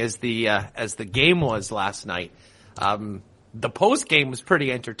disappointing as the game was last night. The post game was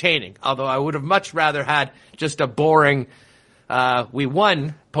pretty entertaining, although I would have much rather had just a boring, we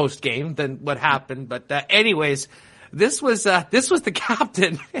won post game than what happened. But, anyways, this was the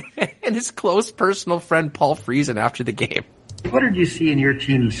captain and his close personal friend, Paul Friesen, after the game. What did you see in your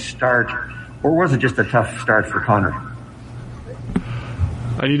team's start, or was it just a tough start for Connor?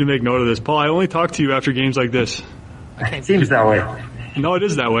 I need to make note of this. Paul, I only talk to you after games like this. It seems that way. No, it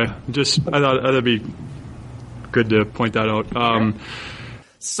is that way. I thought that'd be good to point that out.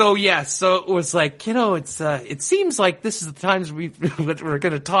 So it was like, it seems like this is the times we're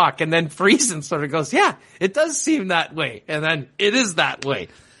going to talk. And then Friesen sort of goes, yeah, it does seem that way. And then it is that way.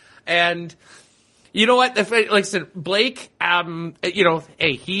 And you know what? Like I said, Blake,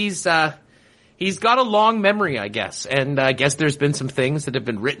 hey, he's got a long memory, I guess. And I guess there's been some things that have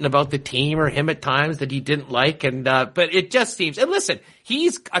been written about the team or him at times that he didn't like. And, but it just seems, and listen,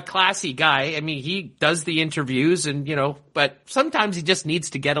 he's a classy guy. I mean, he does the interviews and, but sometimes he just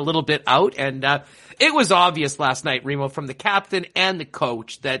needs to get a little bit out. And, it was obvious last night, Remo, from the captain and the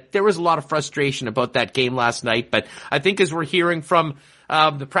coach that there was a lot of frustration about that game last night. But I think as we're hearing from,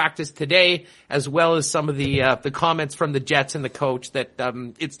 the practice today, as well as some of the comments from the Jets and the coach, that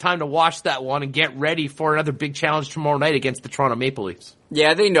it's time to wash that one and get ready for another big challenge tomorrow night against the Toronto Maple Leafs.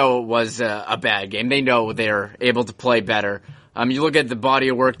 Yeah, they know it was a bad game. They know they're able to play better. You look at the body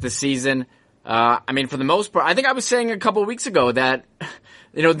of work this season. For the most part, I think I was saying a couple of weeks ago that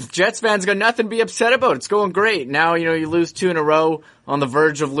the Jets fans got nothing to be upset about. It's going great. Now, you lose 2 in a row, on the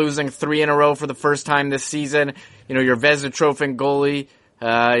verge of losing 3 in a row for the first time this season. Your Vezina Trophy goalie,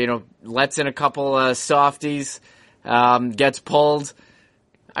 lets in a couple softies, gets pulled.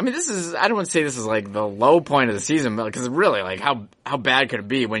 I mean, I don't want to say this is like the low point of the season, because really, like, how bad could it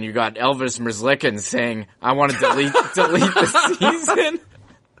be when you got Elvis Merzlikins saying, I want to delete the season?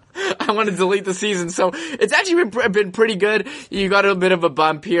 I want to delete the season. So it's actually been pretty good. You got a bit of a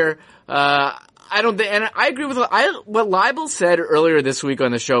bump here. I don't think, and I agree with what Leibel said earlier this week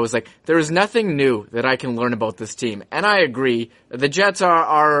on the show, was like, there is nothing new that I can learn about this team. And I agree. The Jets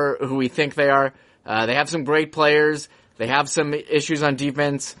are who we think they are. They have some great players. They have some issues on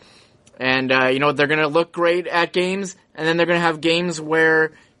defense. And, they're going to look great at games. And then they're going to have games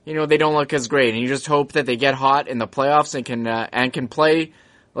where, they don't look as great. And you just hope that they get hot in the playoffs and can play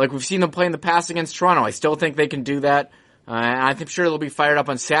like we've seen them play in the past against Toronto. I still think they can do that. I'm sure they'll be fired up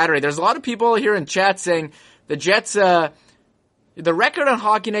on Saturday. There's a lot of people here in chat saying the Jets, the record on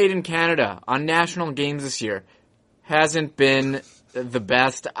Hockey Night in Canada on national games this year hasn't been the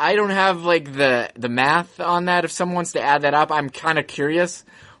best. I don't have like the math on that. If someone wants to add that up, I'm kind of curious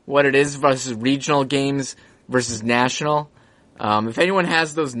what it is versus regional games versus national. If anyone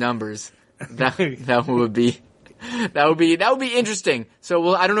has those numbers, that would be interesting.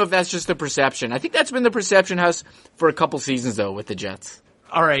 So, I don't know if that's just the perception. I think that's been the perception house for a couple seasons though with the Jets.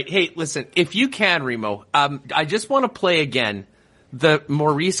 All right. Hey, listen, if you can, Remo, I just want to play again the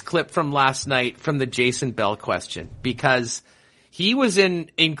Maurice clip from last night from the Jason Bell question, because he was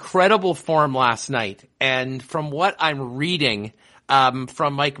in incredible form last night. And from what I'm reading,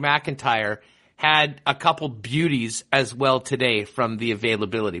 from Mike McIntyre, had a couple beauties as well today from the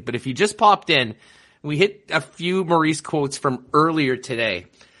availability. But if you just popped in, we hit a few Maurice quotes from earlier today,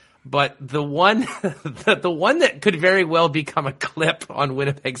 but the one that could very well become a clip on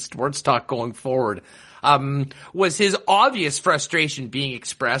Winnipeg Sports Talk going forward, was his obvious frustration being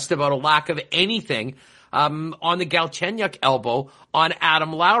expressed about a lack of anything on the Galchenyuk elbow on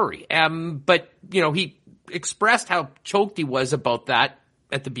Adam Lowry. But, he expressed how choked he was about that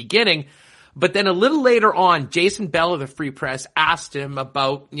at the beginning. But then a little later on, Jason Bell of the Free Press asked him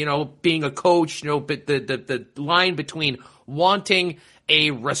about, being a coach, but the line between wanting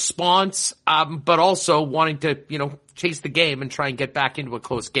a response, but also wanting to, chase the game and try and get back into a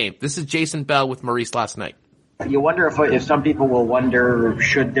close game. This is Jason Bell with Maurice last night. You wonder if some people will wonder,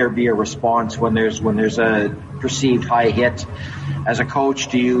 should there be a response when there's a perceived high hit? As a coach,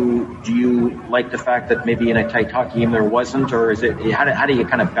 do you like the fact that maybe in a tight hockey game there wasn't, or is it how do you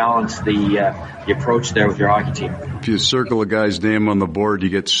kind of balance the approach there with your hockey team? If you circle a guy's name on the board, you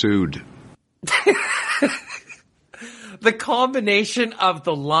get sued. The combination of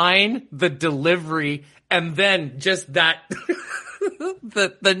the line, the delivery, and then just that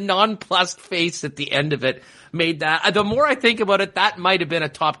the nonplussed face at the end of it made that. The more I think about it, that might have been a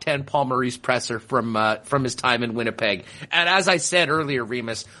top 10 Paul Maurice presser from his time in Winnipeg. And as I said earlier,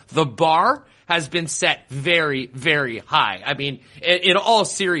 Remus, the bar has been set very, very high. I mean, in all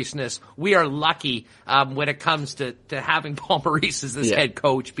seriousness, we are lucky when it comes to having Paul Maurice as this head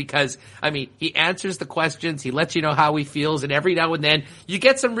coach, because, he answers the questions, he lets you know how he feels, and every now and then you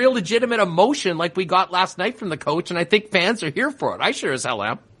get some real legitimate emotion like we got last night from the coach, and I think fans are here for it. I sure as hell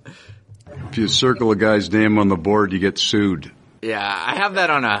am. If you circle a guy's name on the board, you get sued. Yeah, I have that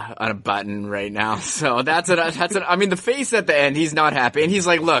on a button right now. So that's the face at the end, he's not happy. And he's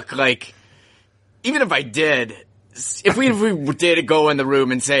like, look, like, even if I did, if we did go in the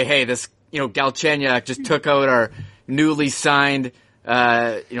room and say, hey, this, Galchenyuk just took out our newly signed,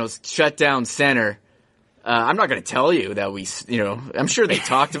 shutdown center, I'm not going to tell you that I'm sure they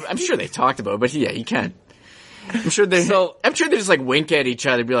talked about it, but yeah, you can't. I'm sure they just like wink at each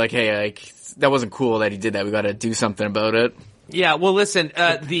other, be like, hey, like, that wasn't cool that he did that. We got to do something about it. Yeah, well, listen,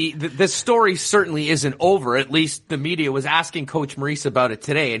 the story certainly isn't over. At least the media was asking Coach Maurice about it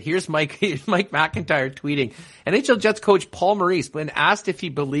today. And here's Mike McIntyre tweeting, NHL Jets coach Paul Maurice, when asked if he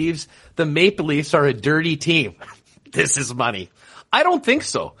believes the Maple Leafs are a dirty team. This is money. I don't think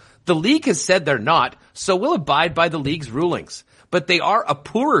so. The league has said they're not, so we'll abide by the league's rulings. But they are a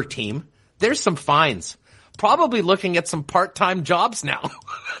poorer team. There's some fines. Probably looking at some part-time jobs now.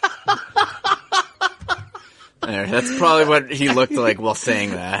 That's probably what he looked like while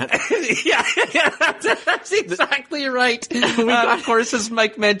saying that. yeah, that's exactly right. Of course, as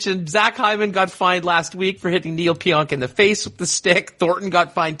Mike mentioned, Zach Hyman got fined last week for hitting Neil Pionk in the face with the stick. Thornton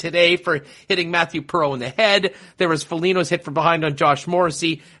got fined today for hitting Matthew Perreault in the head. There was Foligno's hit from behind on Josh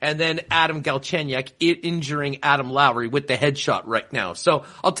Morrissey, and then Adam Galchenyuk injuring Adam Lowry with the headshot right now. So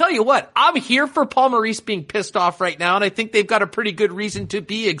I'll tell you what, I'm here for Paul Maurice being pissed off right now, and I think they've got a pretty good reason to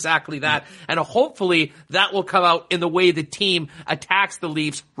be exactly that. And hopefully that will come out in the way the team attacks the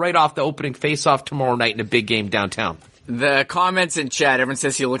Leafs right off the opening faceoff tomorrow night in a big game downtown. The comments in chat, everyone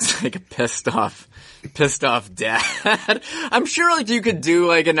says he looks like a pissed off dad. I'm sure like you could do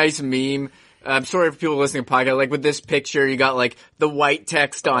like a nice meme. I'm sorry for people listening to podcast. Like with this picture, you got like the white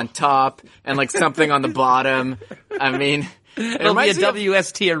text on top and like something on the bottom. I mean, it'll be a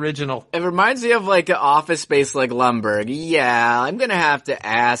WST original. It reminds me of like an Office Space like Lumberg. Yeah, I'm gonna have to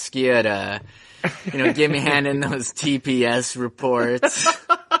ask you to, give me a hand in those TPS reports.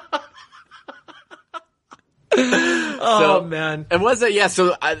 Man. It was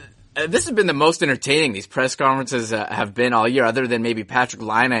this has been the most entertaining these press conferences have been all year, other than maybe Patrick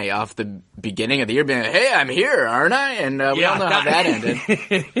Laine off the beginning of the year being like, hey, I'm here, aren't I? And we all know how that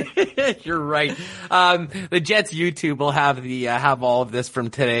ended. You're right. The Jets YouTube will have all of this from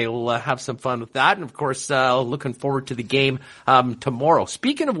today. We'll have some fun with that. And of course, looking forward to the game tomorrow.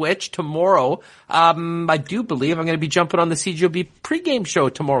 Speaking of which, tomorrow, I do believe I'm going to be jumping on the CJOB pregame show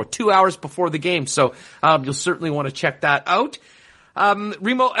tomorrow, 2 hours before the game. So you'll certainly want to check that out.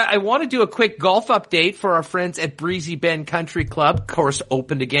 Remo, I want to do a quick golf update for our friends at Breezy Bend Country Club. Course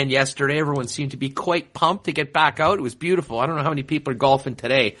opened again yesterday. Everyone seemed to be quite pumped to get back out. It was beautiful. I don't know how many people are golfing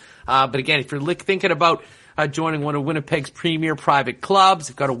today. But again, if you're thinking about joining one of Winnipeg's premier private clubs,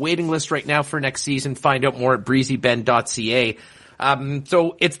 they've got a waiting list right now for next season. Find out more at breezybend.ca.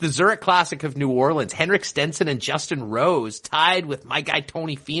 So it's the Zurich Classic of New Orleans. Henrik Stenson and Justin Rose tied with my guy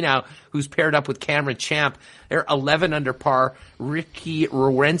Tony Finau, who's paired up with Cameron Champ. They're 11 under par. Ricky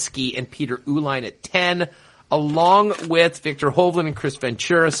Rowensky and Peter Uihlein at 10, along with Victor Hovland and Chris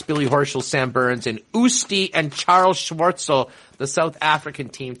Ventura, Spilly Horschel, Sam Burns, and Usti and Charles Schwartzel, the South African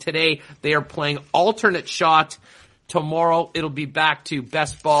team. Today they are playing alternate shot. Tomorrow it'll be back to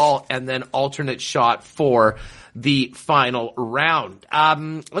best ball and then alternate shot for the final round.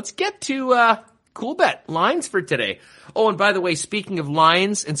 Let's get to Cool bet lines for today. Oh, and by the way, speaking of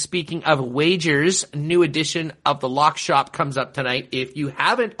lines and speaking of wagers, a new edition of the Lock Shop comes up tonight. If you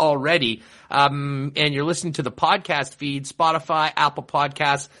haven't already, and you're listening to the podcast feed, Spotify, Apple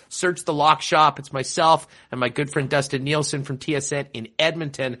Podcasts, search the Lock Shop. It's myself and my good friend Dustin Nielsen from TSN in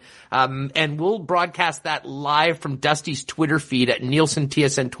Edmonton. And we'll broadcast that live from Dusty's Twitter feed at Nielsen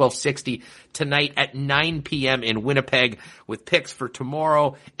TSN 1260 tonight at 9 p.m. in Winnipeg with picks for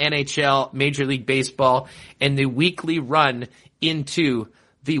tomorrow, NHL, Major League Baseball, and the weekly run into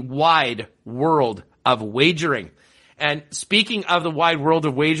the wide world of wagering. And speaking of the wide world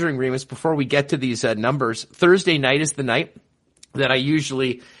of wagering, Remus, before we get to these numbers, Thursday night is the night that I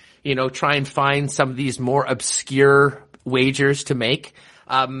usually, try and find some of these more obscure wagers to make.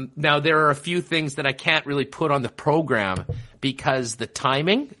 Now, there are a few things that I can't really put on the program because the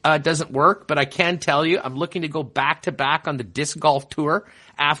timing doesn't work, but I can tell you I'm looking to go back-to-back on the disc golf tour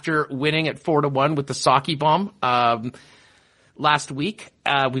after winning at 4-1 with the Saki Bomb last week.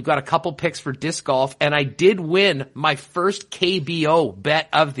 We've got a couple picks for disc golf, and I did win my first KBO bet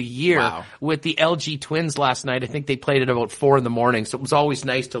of the year with the LG Twins last night. I think they played at about 4 a.m, so it was always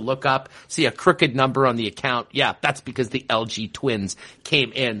nice to look up, see a crooked number on the account. Yeah, that's because the LG Twins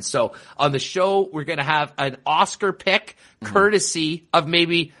came in. So on the show, we're going to have an Oscar pick, courtesy of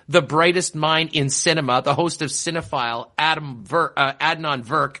maybe the brightest mind in cinema, the host of Cinephile, Adnan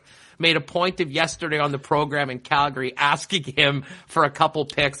Verk. Made a point of yesterday on the program in Calgary asking him for a couple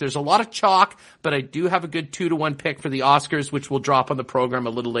picks. There's a lot of chalk, but I do have a good 2-1 pick for the Oscars, which we'll drop on the program a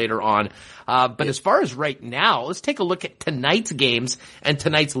little later on. But as far as right now, let's take a look at tonight's games and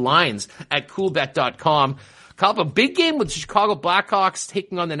tonight's lines at coolbet.com. A big game with the Chicago Blackhawks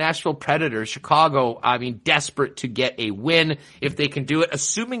taking on the Nashville Predators. Chicago, desperate to get a win if they can do it.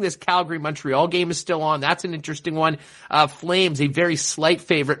 Assuming this Calgary-Montreal game is still on, that's an interesting one. Flames, a very slight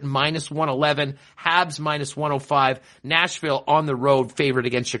favorite, -111. Habs, -105. Nashville on the road, favorite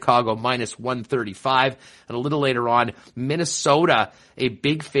against Chicago, -135. And a little later on, Minnesota, a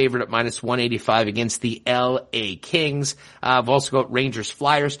big favorite at -185 against the LA Kings. I've also got Rangers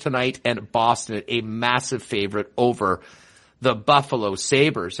Flyers tonight and Boston, a massive favorite over the Buffalo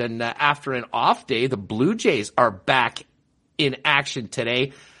Sabres. And after an off day, the Blue Jays are back in action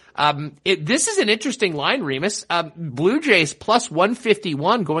today. This is an interesting line, Remus. Blue Jays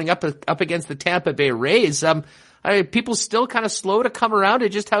 +151 going up against the Tampa Bay Rays. People still kind of slow to come around to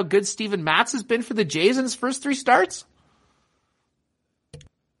just how good Steven Matz has been for the Jays in his first 3 starts.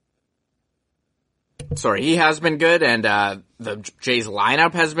 Sorry, he has been good, and the Jays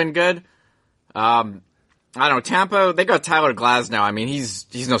lineup has been good. I don't know, Tampa, they got Tyler Glasnow. I mean, he's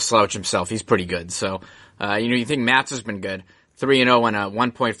no slouch himself. He's pretty good. So, you think Matz has been good. 3-0 and a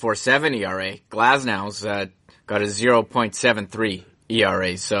 1.47 ERA. Glasnow's got a 0.73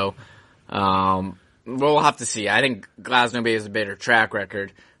 ERA. So, we'll have to see. I think Glasnow has a better track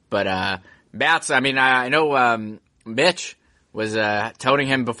record. But, Bats, I know, Mitch was touting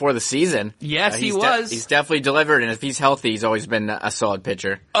him before the season. Yes, he was. He's definitely delivered, and if he's healthy, he's always been a solid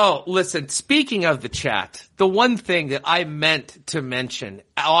pitcher. Oh, listen, speaking of the chat, the one thing that I meant to mention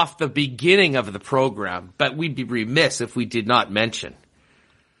off the beginning of the program, but we'd be remiss if we did not mention.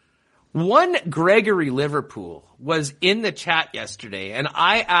 One Gregory Liverpool was in the chat yesterday, and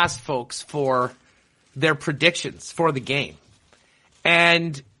I asked folks for their predictions for the game.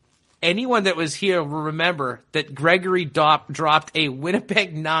 And anyone that was here will remember that Gregory dropped a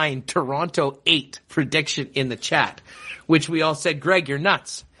Winnipeg 9, Toronto 8 prediction in the chat, which we all said, Greg, you're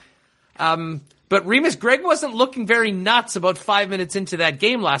nuts. But Remus, Greg wasn't looking very nuts about 5 minutes into that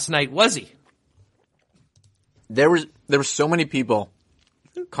game last night, was he? There were so many people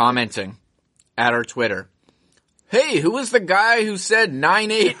commenting at our Twitter. Hey, who was the guy who said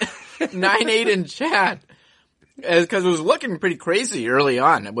 9-8, 9-8 in chat? Because it was looking pretty crazy early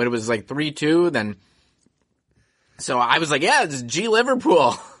on, when it was like 3-2, then. So I was like, yeah, it's G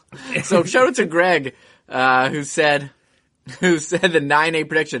Liverpool. So shout out to Greg, who said the 9-8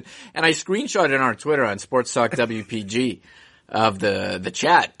 prediction. And I screenshotted on our Twitter on Sports Talk WPG of the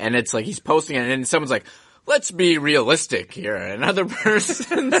chat. And it's like, he's posting it and someone's like, let's be realistic here. Another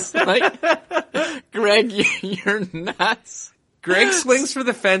person's like, Greg, you're nuts. Greg swings for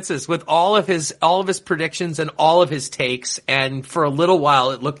the fences with all of his predictions and all of his takes, and for a little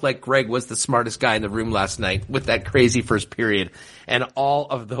while it looked like Greg was the smartest guy in the room last night with that crazy first period and all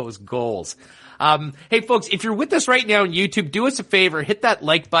of those goals. Hey, folks, if you're with us right now on YouTube, do us a favor. Hit that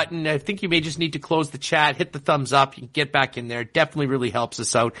like button. I think you may just need to close the chat. Hit the thumbs up. You can get back in there. It definitely really helps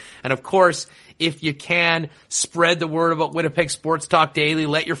us out. And, of course, if you can, spread the word about Winnipeg Sports Talk Daily.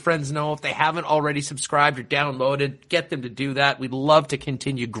 Let your friends know if they haven't already subscribed or downloaded. Get them to do that. We'd love to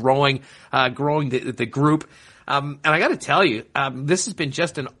continue growing the group. And I got to tell you, this has been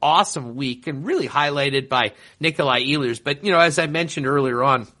just an awesome week and really highlighted by Nikolai Ehlers. But, as I mentioned earlier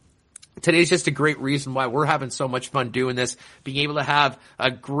on, today's just a great reason why we're having so much fun doing this, being able to have a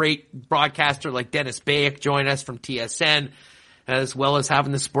great broadcaster like Dennis Beyak join us from TSN, as well as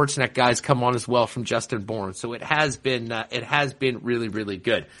having the Sportsnet guys come on as well from Justin Bourne. So it has been really, really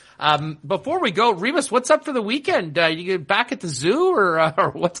good. Before we go, Remus, what's up for the weekend? You back at the zoo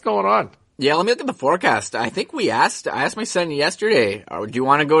or what's going on? Yeah, let me look at the forecast. I think I asked my son yesterday, do you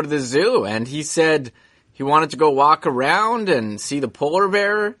want to go to the zoo? And he said he wanted to go walk around and see the polar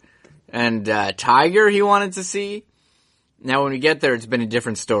bear and tiger he wanted to see. Now, when we get there, it's been a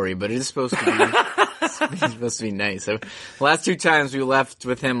different story, but it is supposed to be nice. So, the last 2 times we left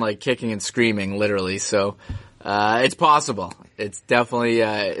with him like kicking and screaming, literally. So, it's possible. It's definitely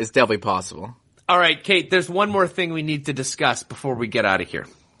possible. All right, Kate, there's one more thing we need to discuss before we get out of here.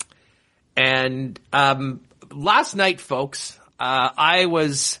 And last night, folks, I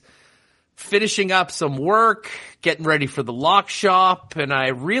was finishing up some work, getting ready for the lock shop, and I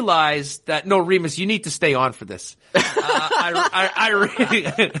realized that, no, Remus, you need to stay on for this. I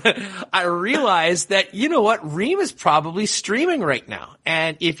realized that, you know what, Remus probably streaming right now.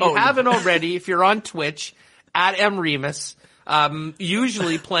 And if you haven't already, if you're on Twitch, at mremus,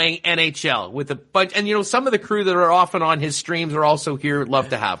 usually playing NHL with a bunch, and some of the crew that are often on his streams are also here. Love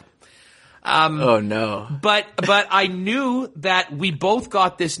to have them. Oh no. But I knew that we both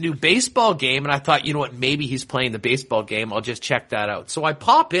got this new baseball game, and I thought, you know what, maybe he's playing the baseball game. I'll just check that out. So I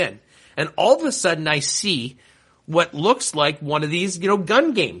pop in, and all of a sudden I see what looks like one of these,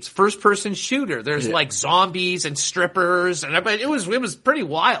 gun games, first person shooter. There's like zombies and strippers, and it was pretty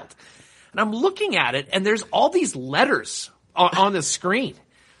wild. And I'm looking at it, and there's all these letters on the screen.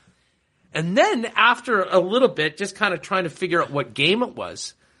 And then after a little bit, just kind of trying to figure out what game it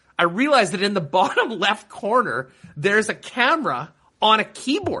was, I realized that in the bottom left corner, there's a camera on a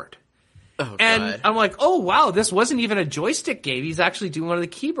keyboard. Oh, and God. I'm like, oh, wow, this wasn't even a joystick game. He's actually doing one of the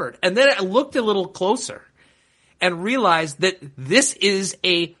keyboard. And then I looked a little closer and realized that this is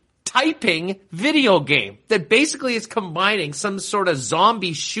a typing video game that basically is combining some sort of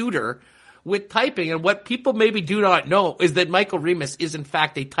zombie shooter with typing. And what people maybe do not know is that Michael Remus is, in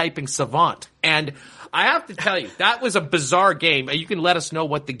fact, a typing savant. And I have to tell you, that was a bizarre game. You can let us know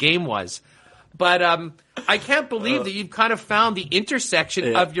what the game was. But I can't believe that you've kind of found the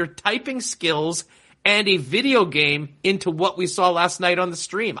intersection of your typing skills and a video game into what we saw last night on the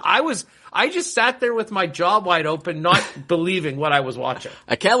stream. I just sat there with my jaw wide open, not believing what I was watching.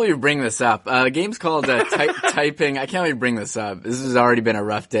 I can't believe you bring this up. The game's called Typing. I can't believe you bring this up. This has already been a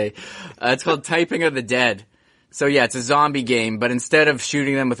rough day. It's called Typing of the Dead. So yeah, it's a zombie game, but instead of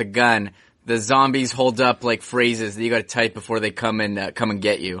shooting them with a gun, the zombies hold up like phrases that you gotta type before they come and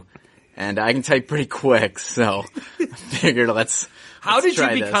get you. And I can type pretty quick, so I figured let's How did you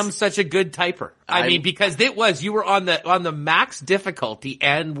try become this. such a good typer? I mean, because you were on the max difficulty,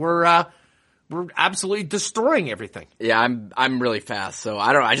 and we're absolutely destroying everything. Yeah, I'm really fast, so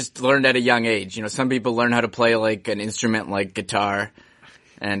I just learned at a young age. Some people learn how to play like an instrument like guitar,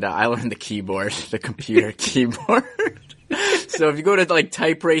 and I learned the keyboard, the computer keyboard. So if you go to like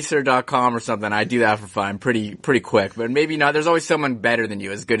typeracer.com or something, I do that for fun pretty quick, but maybe not. There's always someone better than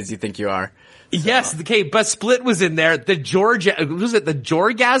you, as good as you think you are. So. Yes, okay, but Split was in there. The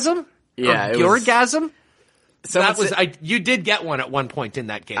Jorgasm? Yeah, it Jorgasm? Was, you did get one at one point in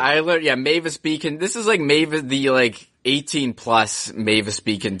that game. I learned, Mavis Beacon. This is like Mavis, the like 18 plus Mavis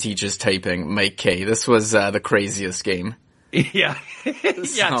Beacon teaches typing, Mike K. This was the craziest game. Yeah.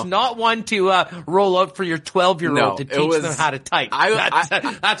 It's not one to roll up for your 12-year-old to teach them how to type.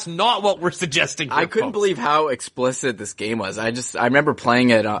 That's not what we're suggesting here, I couldn't believe how explicit this game was. I remember playing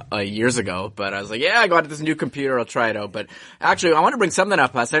it years ago, but I was like, yeah, I got this new computer, I'll try it out. But actually, I want to bring something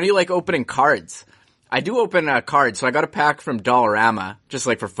up, Huss. I know you like opening cards. I do open cards, so I got a pack from Dollarama, just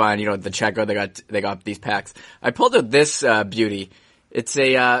like for fun, the checkout, they got these packs. I pulled out this beauty. It's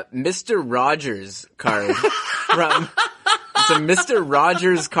a Mr. Rogers card from... It's a Mr.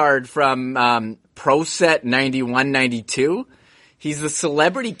 Rogers card from Pro Set 91-92. He's the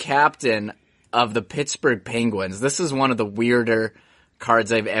celebrity captain of the Pittsburgh Penguins. This is one of the weirder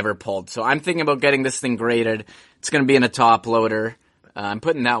cards I've ever pulled. So I'm thinking about getting this thing graded. It's going to be in a top loader. I'm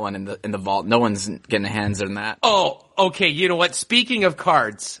putting that one in the vault. No one's getting their hands on that. Oh, okay. You know what? Speaking of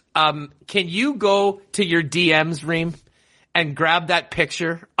cards, can you go to your DMs, Reem, and grab that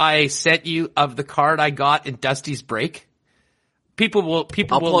picture I sent you of the card I got in Dusty's break? People will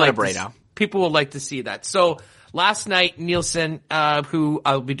like to see that. So last night, Nielsen, who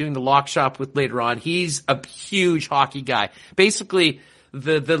I'll be doing the lock shop with later on, he's a huge hockey guy. Basically,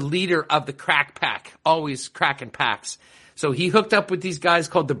 the leader of the crack pack, always cracking packs. So he hooked up with these guys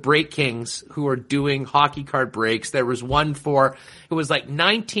called the Break Kings who are doing hockey card breaks. There was one it was like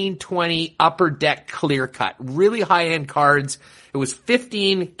 1920 Upper Deck clear cut, really high end cards. It was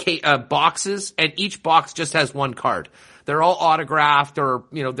 15 boxes, and each box just has one card. They're all autographed or,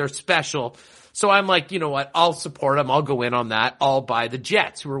 they're special. So I'm like, you know what? I'll support them. I'll go in on that. I'll buy the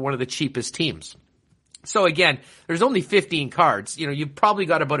Jets, who are one of the cheapest teams. So again, there's only 15 cards. You've probably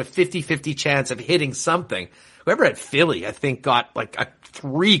got about a 50-50 chance of hitting something. Whoever at Philly, I think, got like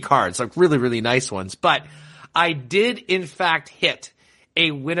 3 cards, like really, really nice ones. But I did, in fact, hit a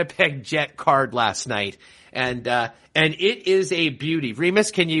Winnipeg Jet card last night, and it is a beauty.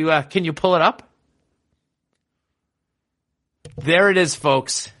 Remus, can you pull it up? There it is,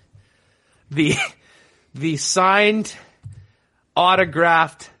 folks. The signed,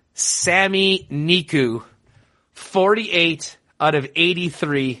 autographed Sami Niku, 48 out of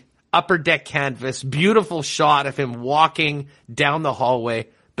 83. Upper Deck canvas, beautiful shot of him walking down the hallway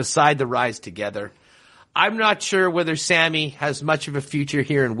beside the Rise Together. I'm not sure whether Sammy has much of a future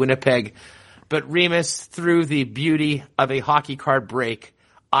here in Winnipeg, but Remus, through the beauty of a hockey card break,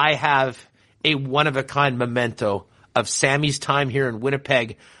 I have a one-of-a-kind memento of Sammy's time here in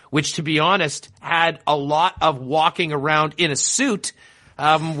Winnipeg, which, to be honest, had a lot of walking around in a suit,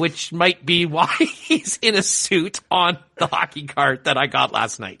 which might be why he's in a suit on the hockey card that I got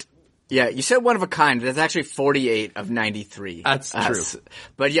last night. Yeah, you said one of a kind. That's actually 48 of 93. That's true.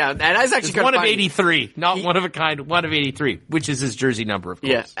 But yeah, that is actually one of 83, not one of a kind, one of 83, which is his jersey number, of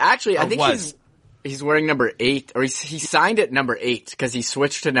course. Yeah, actually, I think he's wearing number 8, or he signed it number 8 because he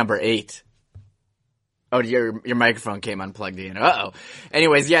switched to number 8. Oh, your microphone came unplugged in. Uh-oh.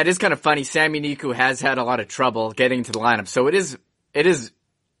 Anyways, yeah, it is kind of funny. Sami Niku has had a lot of trouble getting to the lineup, so it is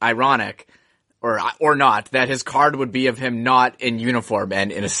ironic, or not, that his card would be of him not in uniform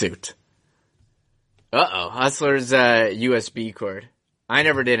and in a suit. Uh-oh, Hustler's USB cord. I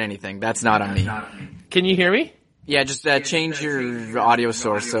never did anything. That's not on me. Can you hear me? Yeah, just change your audio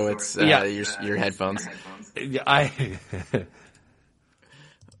source so it's your headphones.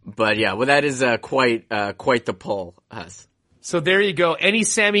 But yeah, well, that is quite the pull, Huss. So there you go. Any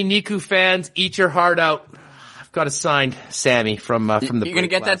Sami Niku fans, eat your heart out. I've got a signed Sammy from the. You're gonna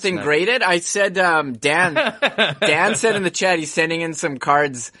get that thing graded? I said Dan said in the chat he's sending in some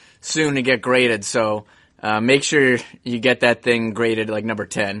cards soon to get graded. So make sure you get that thing graded like number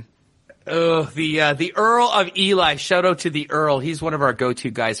 10. Oh, the Earl of Eli. Shout out to the Earl. He's one of our go-to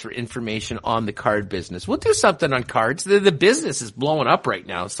guys for information on the card business. We'll do something on cards. The business is blowing up right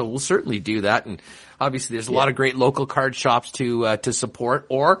now, so we'll certainly do that. And obviously, there's a lot of great local card shops to support.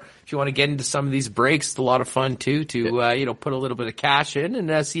 Or if you want to get into some of these breaks, it's a lot of fun too to put a little bit of cash in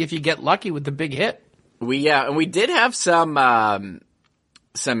and see if you get lucky with the big hit. We did have some.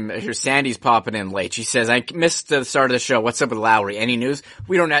 Here, Sandy's popping in late. She says, I missed the start of the show. What's up with Lowry? Any news?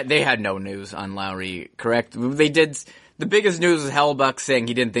 They had no news on Lowry, correct? They did. The biggest news was Hellbuck saying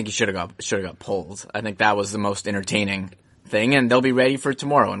he didn't think he should have got pulled. I think that was the most entertaining thing, and they'll be ready for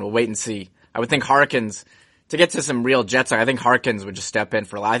tomorrow, and we'll wait and see. I would think Harkins, to get to some real Jets, I think Harkins would just step in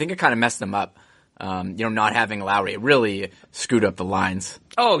for Lowry. I think it kind of messed them up. Not having Lowry, it really screwed up the lines.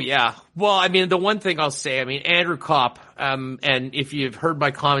 Oh, yeah. Well, I mean, the one thing I'll say, Andrew Kopp, and if you've heard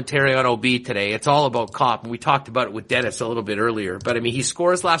my commentary on OB today, it's all about Kopp, and we talked about it with Dennis a little bit earlier. But, he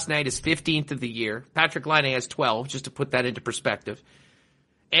scores last night, his 15th of the year. Patrick Laine has 12, just to put that into perspective.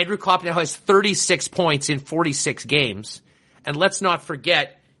 Andrew Kopp now has 36 points in 46 games. And let's not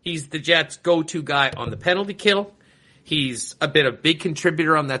forget, he's the Jets' go-to guy on the penalty kill. He's been a big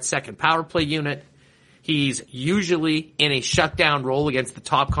contributor on that second power play unit. He's usually in a shutdown role against the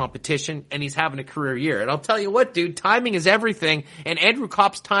top competition, and he's having a career year. And I'll tell you what, dude, timing is everything, and Andrew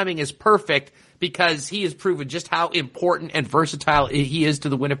Kopp's timing is perfect because he has proven just how important and versatile he is to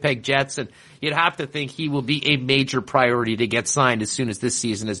the Winnipeg Jets, and you'd have to think he will be a major priority to get signed as soon as this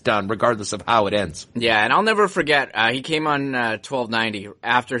season is done, regardless of how it ends. Yeah, and I'll never forget, he came on 1290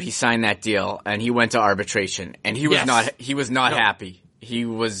 after he signed that deal, and he went to arbitration, and he was not happy. He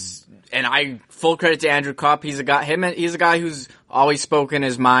was... And full credit to Andrew Kopp. He's a guy who's always spoken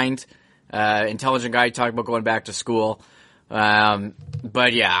his mind. Intelligent guy. He talked about going back to school.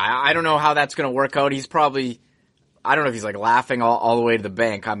 But yeah, I don't know how that's going to work out. He's probably I don't know if he's like laughing all the way to the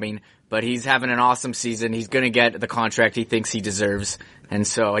bank. I mean, but he's having an awesome season. He's going to get the contract he thinks he deserves. And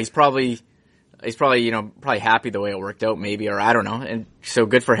so he's probably, probably happy the way it worked out, maybe, or I don't know. And so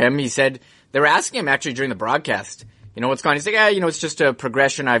good for him. He said, they were asking him actually during the broadcast, what's going on? He's like, it's just a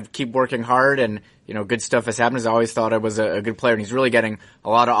progression. I keep working hard and, good stuff has happened. I always thought I was a good player, and he's really getting a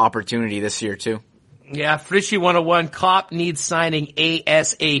lot of opportunity this year too. Yeah, Frishy 101, Kopp needs signing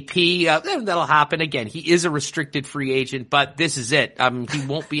ASAP. That'll happen again. He is a restricted free agent, but this is it. He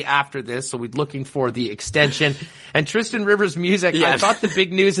won't be after this, so we're looking for the extension. And Tristan Rivers' music, I thought the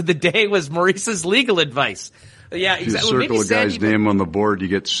big news of the day was Maurice's legal advice. Yeah, exactly. You circle a guy's name on the board, you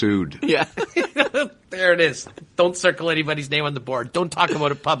get sued. Yeah. There it is. Don't circle anybody's name on the board. Don't talk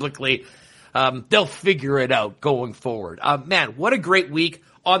about it publicly. They'll figure it out going forward. Man, what a great week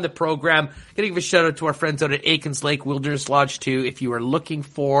on the program. Gonna give a shout out to our friends out at Aikens Lake Wilderness Lodge too. If you are looking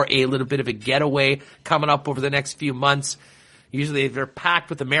for a little bit of a getaway coming up over the next few months, usually they're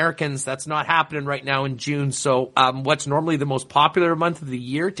packed with Americans. That's not happening right now in June. So, what's normally the most popular month of the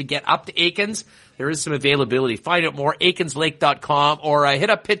year to get up to Aikens, there is some availability. Find out more, aikenslake.com, or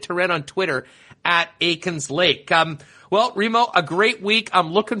hit up Pitt to Rent on Twitter at Aikens Lake. Well, Remo, a great week.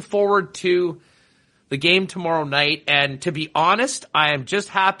 I'm looking forward to the game tomorrow night, and to be honest, I am just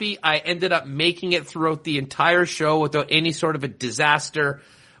happy I ended up making it throughout the entire show without any sort of a disaster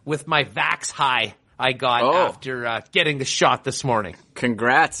with my Vax high I got after getting the shot this morning.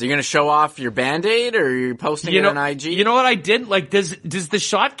 Congrats. Are you going to show off your Band-Aid, or are you posting it on IG? You know what I did? Like, does the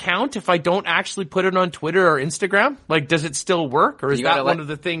shot count if I don't actually put it on Twitter or Instagram? Like, does it still work? Or is that one of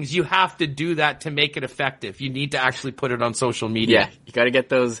the things you have to do that to make it effective? You need to actually put it on social media. Yeah, you got to get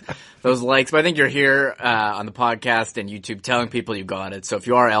those likes. But I think you're here on the podcast and YouTube telling people you got it. So if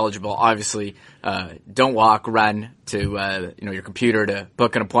you are eligible, obviously, don't walk, run to your computer to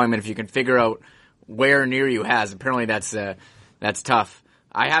book an appointment if you can figure out where near you has. Apparently that's tough.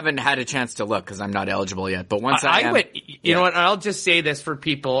 I haven't had a chance to look because I'm not eligible yet. But once I am, you know what? I'll just say this for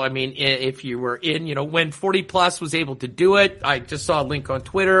people. I mean, if you were in, when 40 Plus was able to do it, I just saw a link on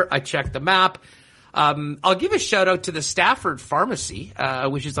Twitter. I checked the map. I'll give a shout out to the Stafford Pharmacy,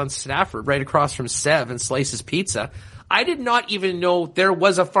 which is on Stafford, right across from Sev and Slice's Pizza. I did not even know there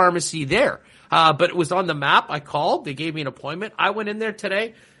was a pharmacy there. But it was on the map. I called. They gave me an appointment. I went in there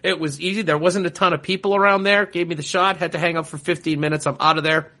today. It was easy. There wasn't a ton of people around there. Gave me the shot. Had to hang up for 15 minutes. I'm out of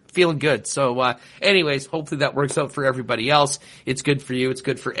there. Feeling good. So, anyways, hopefully that works out for everybody else. It's good for you. It's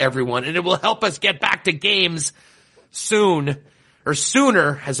good for everyone. And it will help us get back to games soon, or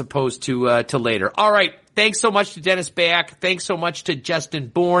sooner as opposed to later. All right. Thanks so much to Dennis Beyak. Thanks so much to Justin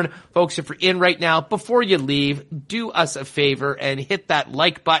Bourne. Folks, if you're in right now, before you leave, do us a favor and hit that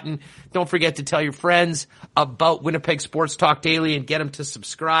like button. Don't forget to tell your friends about Winnipeg Sports Talk Daily and get them to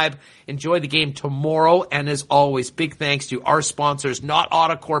subscribe. Enjoy the game tomorrow. And as always, big thanks to our sponsors, Not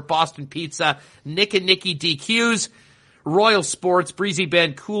Autocorp, Boston Pizza, Nick and Nicky DQs, Royal Sports, Breezy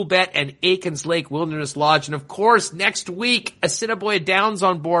Bend, Cool Bet, and Aikens Lake Wilderness Lodge. And of course, next week, Assiniboia Downs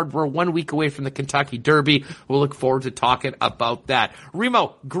on board. We're 1 week away from the Kentucky Derby. We'll look forward to talking about that.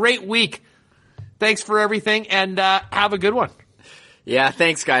 Remo, great week. Thanks for everything, and have a good one. Yeah,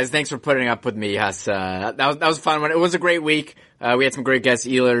 thanks, guys. Thanks for putting up with me. Yes, that was a fun one. It was a great week. We had some great guests,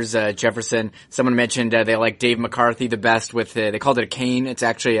 Ehlers, Jefferson. Someone mentioned they like Dave McCarthy the best with they called it a cane. It's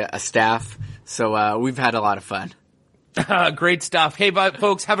actually a staff. So we've had a lot of fun. Great stuff. Hey,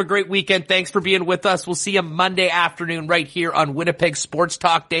 folks, have a great weekend. Thanks for being with us. We'll see you Monday afternoon right here on Winnipeg Sports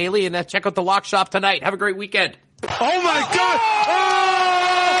Talk Daily. And check out the Lock Shop tonight. Have a great weekend. Oh, my God.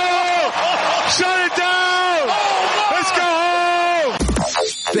 Oh! Shut it down. Let's go home.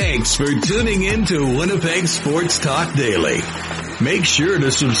 Thanks for tuning in to Winnipeg Sports Talk Daily. Make sure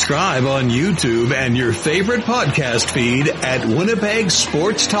to subscribe on YouTube and your favorite podcast feed at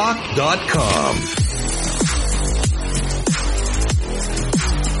winnipegsportstalk.com.